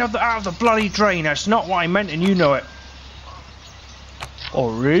your mind out of the bloody drain. That's not what I meant, and you know it.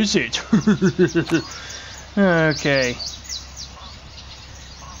 Or is it? Okay.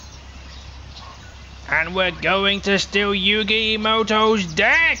 And we're going to steal Yugi Imoto's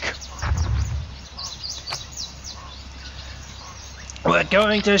deck. We're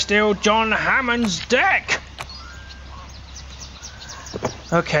going to steal John Hammond's deck.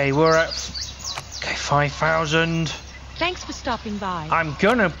 Okay, we're at 5,000. Thanks for stopping by. I'm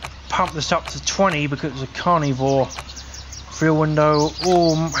gonna pump this up to 20 because it's a carnivore. Rear window.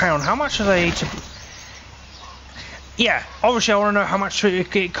 Oh, hang on. How much are they? Yeah, obviously I want to know how much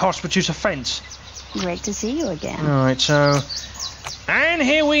it costs to produce a fence. Great to see you again. Alright, so. And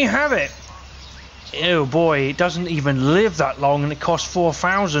here we have it. Oh boy, it doesn't even live that long and it costs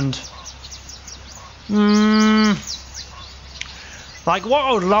 4,000. Like, what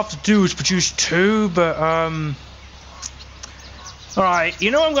I would love to do is produce 2, but, Alright,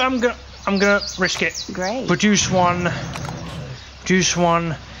 you know, I'm gonna risk it. Great. Produce one.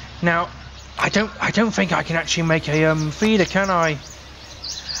 Now, I don't think I can actually make a feeder, can I?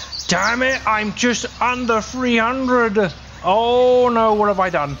 Damn it! I'm just under 300. Oh no! What have I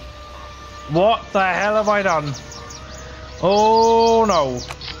done? What the hell have I done? Oh no!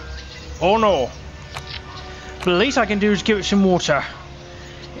 Oh no! But the least I can do is give it some water.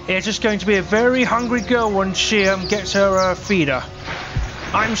 It's just going to be a very hungry girl when she gets her feeder.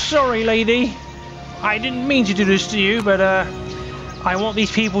 I'm sorry, lady. I didn't mean to do this to you, but I want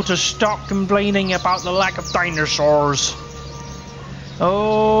these people to stop complaining about the lack of dinosaurs.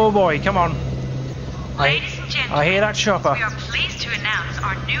 Oh boy, come on. Ladies and gentlemen, I hear that chopper. we are pleased to announce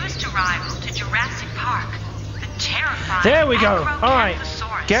our newest arrival to Jurassic Park. The terrifying There we go. Alright,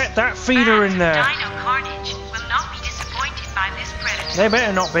 Acrocanthosaurus. get that feeder in there. Dino Carnage will not be disappointed by this predator. They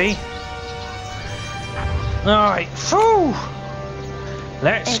better not be. Alright, phew.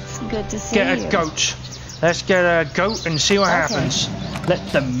 Let's It's good to see get you. a goat. Let's get a goat and see what happens.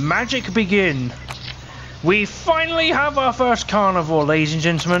 Let the magic begin. We finally have our first carnivore, ladies and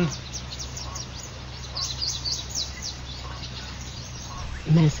gentlemen.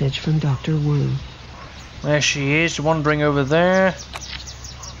 Message from Dr. Wu. There she is, wandering over there.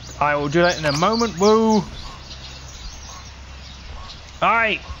 I will do that in a moment, woo.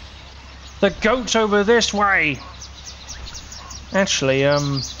 Aye. The goat's over this way. Actually,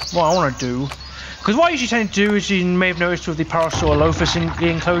 what I want to do, because what I usually tend to do, as you may have noticed with the Parasaurolophus in the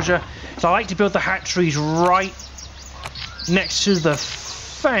enclosure, is I like to build the hatcheries right next to the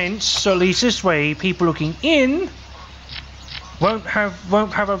fence, so at least this way people looking in won't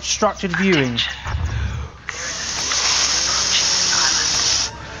have obstructed viewing.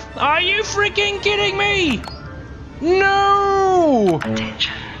 Are you freaking kidding me? No!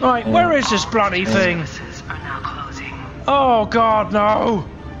 Right, where is this bloody thing? Oh God, no!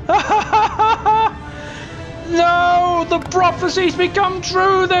 No! The prophecies become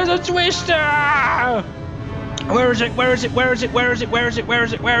true! There's a twister! Where is it? Where is it? Where is it? Where is it? Where is it? Where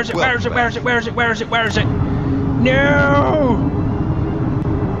is it? Where is it? Where is it? Where is it? Where is it? Where is it? Where is it? No!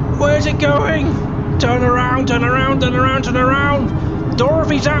 Where's it going? Turn around, turn around, turn around, turn around!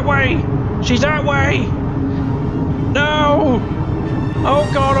 Dorothy's that way! She's that way! No! Oh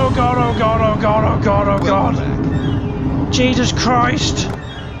God, oh God, oh God, oh God, oh God, oh God! Jesus Christ!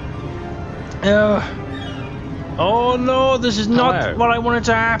 Oh no, this is not what I wanted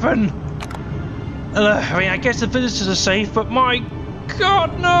to happen! I mean, I guess the visitors are safe, but my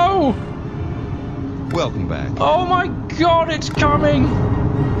God, no! Welcome back. Oh my God, it's coming!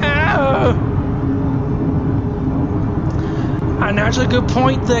 And that's a good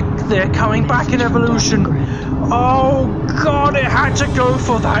point, they're coming back in evolution. Oh God, it had to go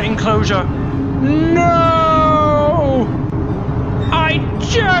for that enclosure. No! I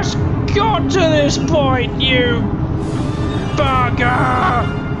just got to this point, you bugger!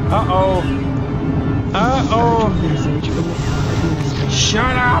 Uh-oh. Uh-oh.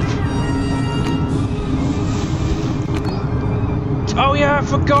 Shut up! Oh yeah, I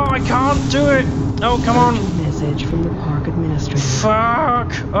forgot, I can't do it. Oh, come on. Message from the park administrator.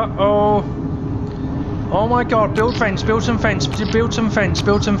 Fuck. Uh-oh. Oh my God, build fence, build some fence, build some fence,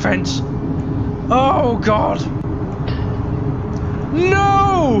 build some fence. Oh God.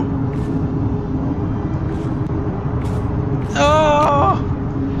 No! Oh!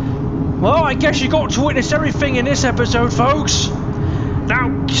 Well, I guess you got to witness everything in this episode, folks.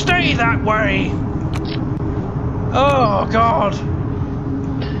 Now, stay that way. Oh God.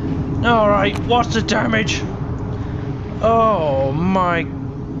 Alright, what's the damage? Oh my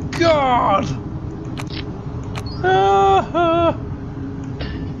God!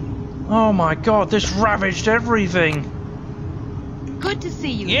 Oh my God, this ravaged everything. Good to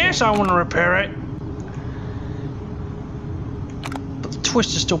see you. Yes, I want to repair it. But the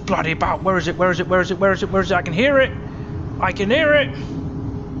twister's still bloody about. Where is it? Where is it? Where is it? Where is it? Where is it? I can hear it. I can hear it.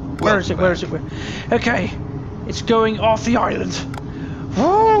 Where is it? Where is it? Where? Okay, it's going off the island.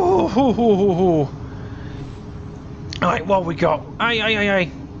 Woo! Alright, what we got?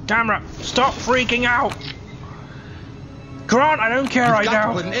 Hey. Camera, stop freaking out! Grant, I don't care right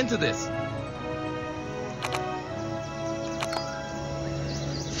now. Put an end to this.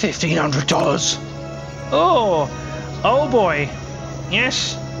 $1,500. Oh boy.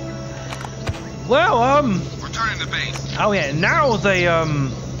 Yes. Well, Returning to base. oh yeah, now they, oh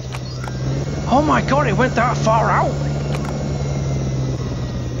my God, it went that far out.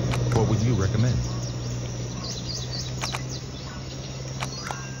 What would you recommend?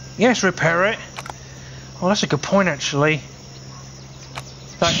 Yes, repair it. Well, that's a good point, actually.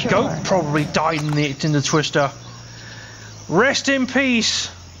 That Sure. goat probably died in the twister. Rest in peace,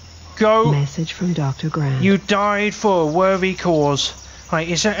 goat. Message from Dr. Grant. You died for a worthy cause. Right,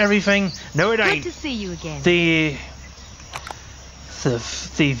 is that everything? No, it Good ain't. to see you again. The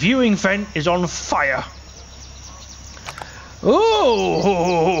viewing vent is on fire.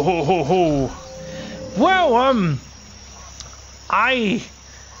 Oh, well,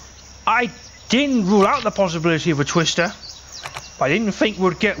 I didn't rule out the possibility of a twister. I didn't think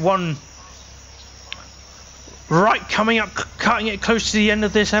we'd get one right coming up, cutting it close to the end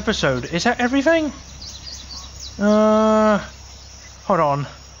of this episode. Is that everything? Hold on.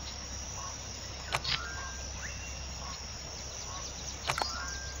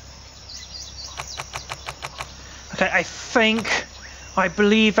 Okay, I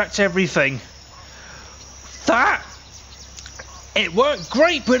believe that's everything. It worked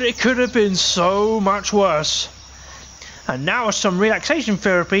great, but it could have been so much worse. And now with some relaxation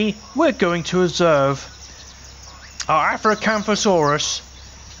therapy, we're going to observe our Africanthrosaurus,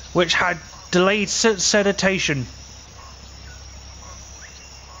 which had delayed sedation.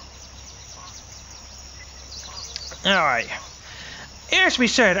 Alright. It has to be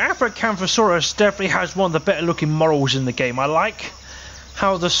said, Africanthrosaurus definitely has one of the better looking models in the game. I like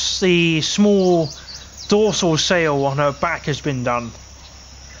how the small dorsal sail on her back has been done.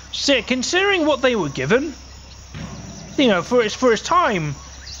 So, considering what they were given, you know, for its time,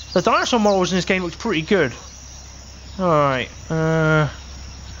 the dinosaur models in this game looked pretty good. Alright,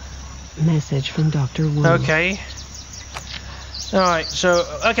 Message from Dr. Wu. okay. Alright, so,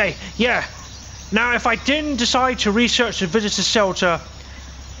 okay, yeah. Now, if I didn't decide to research the visitor shelter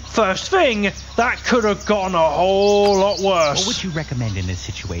first thing, that could have gotten a whole lot worse. What would you recommend in this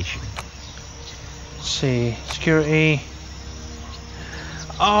situation? Let's see, security.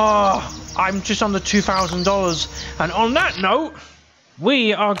 Oh, I'm just under $2,000. And on that note,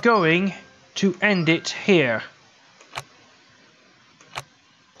 we are going to end it here.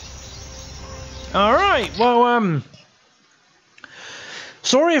 Alright, well,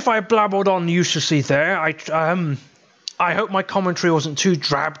 sorry if I blabbered on uselessly there. I hope my commentary wasn't too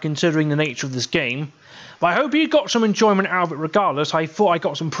drab considering the nature of this game. But I hope you got some enjoyment out of it regardless. I thought I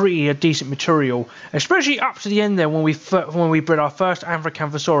got some pretty decent material. Especially up to the end there when we bred our first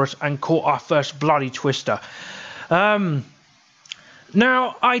Africanthrosaurus and caught our first bloody twister. Now,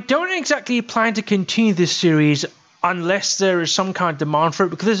 I don't exactly plan to continue this series unless there is some kind of demand for it,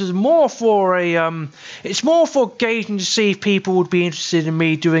 because this is more for a it's more for gauging to see if people would be interested in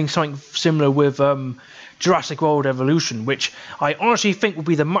me doing something similar with Jurassic World Evolution, which I honestly think will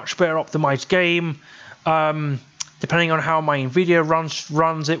be the much better optimized game, depending on how my Nvidia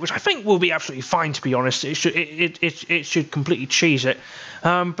runs it, which I think will be absolutely fine, to be honest. It should completely cheese it,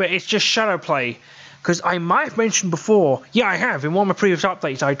 but it's just shadow play, because I might have mentioned before, yeah, I have in one of my previous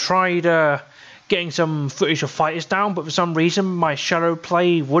updates, I tried getting some footage of fighters down, but for some reason my shadow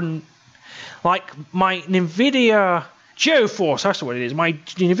play wouldn't, like my Nvidia GeoForce, that's what it is, my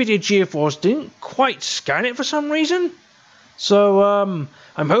Nvidia GeoForce didn't quite scan it for some reason. So I'm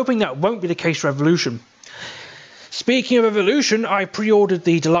hoping that won't be the case for Evolution. Speaking of Evolution, I pre-ordered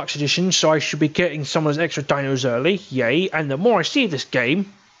the deluxe edition, so I should be getting some of those extra dinos early, yay. And the more I see of this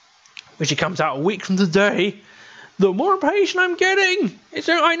game, which it comes out a week from today, the more impatient I'm getting.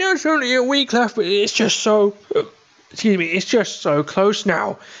 I know it's only a week left, but it's just so, excuse me, it's just so close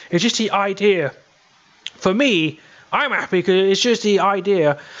now. It's just the idea. For me, I'm happy because it's just the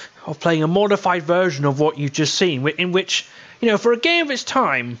idea of playing a modified version of what you've just seen, in which, you know, for a game of its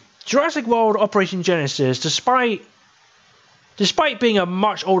time, Jurassic World Operation Genesis, despite being a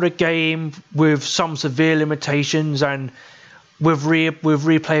much older game with some severe limitations and with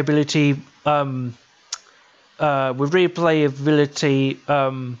replayability,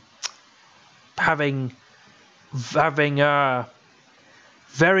 having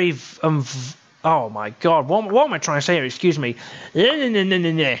very oh my god, what am I trying to say here? Excuse me.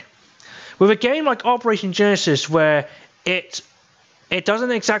 With a game like Operation Genesis, where it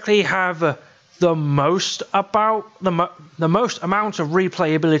doesn't exactly have the most amount of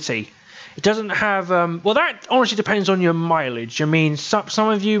replayability. It doesn't have well, that honestly depends on your mileage. I mean, some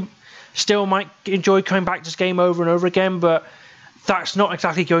of you still might enjoy coming back to this game over and over again, but that's not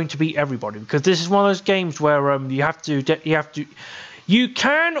exactly going to be everybody, because this is one of those games where you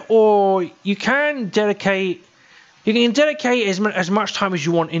can dedicate as much time as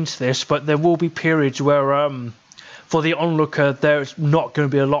you want into this, but there will be periods where for the onlooker there's not going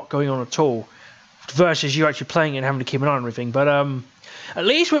to be a lot going on at all, versus you actually playing it and having to keep an eye on everything. But at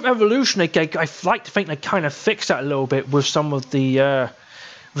least with Evolution, I like to think they kind of fixed that a little bit with some of the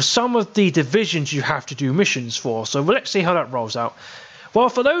divisions you have to do missions for. So let's see how that rolls out. Well,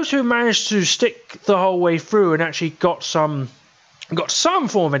 for those who managed to stick the whole way through and actually got some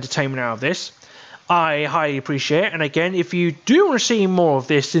form of entertainment out of this, I highly appreciate it. And again, if you do want to see more of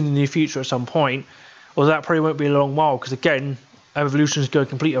this in the near future at some point, although that probably won't be a long while, because again, Evolution is going to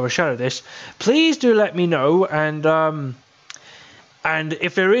completely overshadow this, please do let me know. And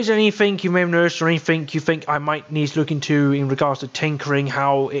if there is anything you may have noticed or anything you think I might need to look into in regards to tinkering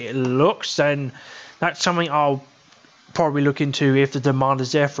how it looks, then that's something I'll probably look into if the demand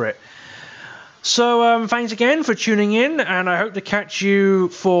is there for it. So thanks again for tuning in, and I hope to catch you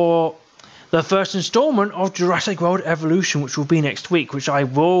for the first installment of Jurassic World Evolution, which will be next week, which I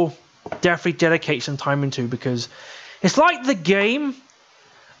will definitely dedicate some time into, because it's like the game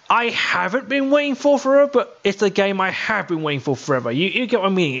I haven't been waiting for forever, but it's the game I have been waiting for forever. You get what I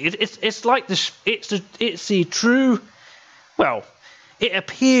mean? It's like this. It's the true. Well, it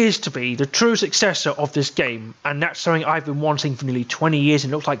appears to be the true successor of this game, and that's something I've been wanting for nearly 20 years,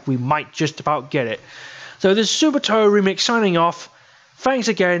 and it looks like we might just about get it. So this is Super Toe Remix signing off. Thanks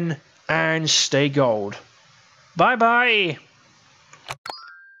again, and stay gold. Bye bye.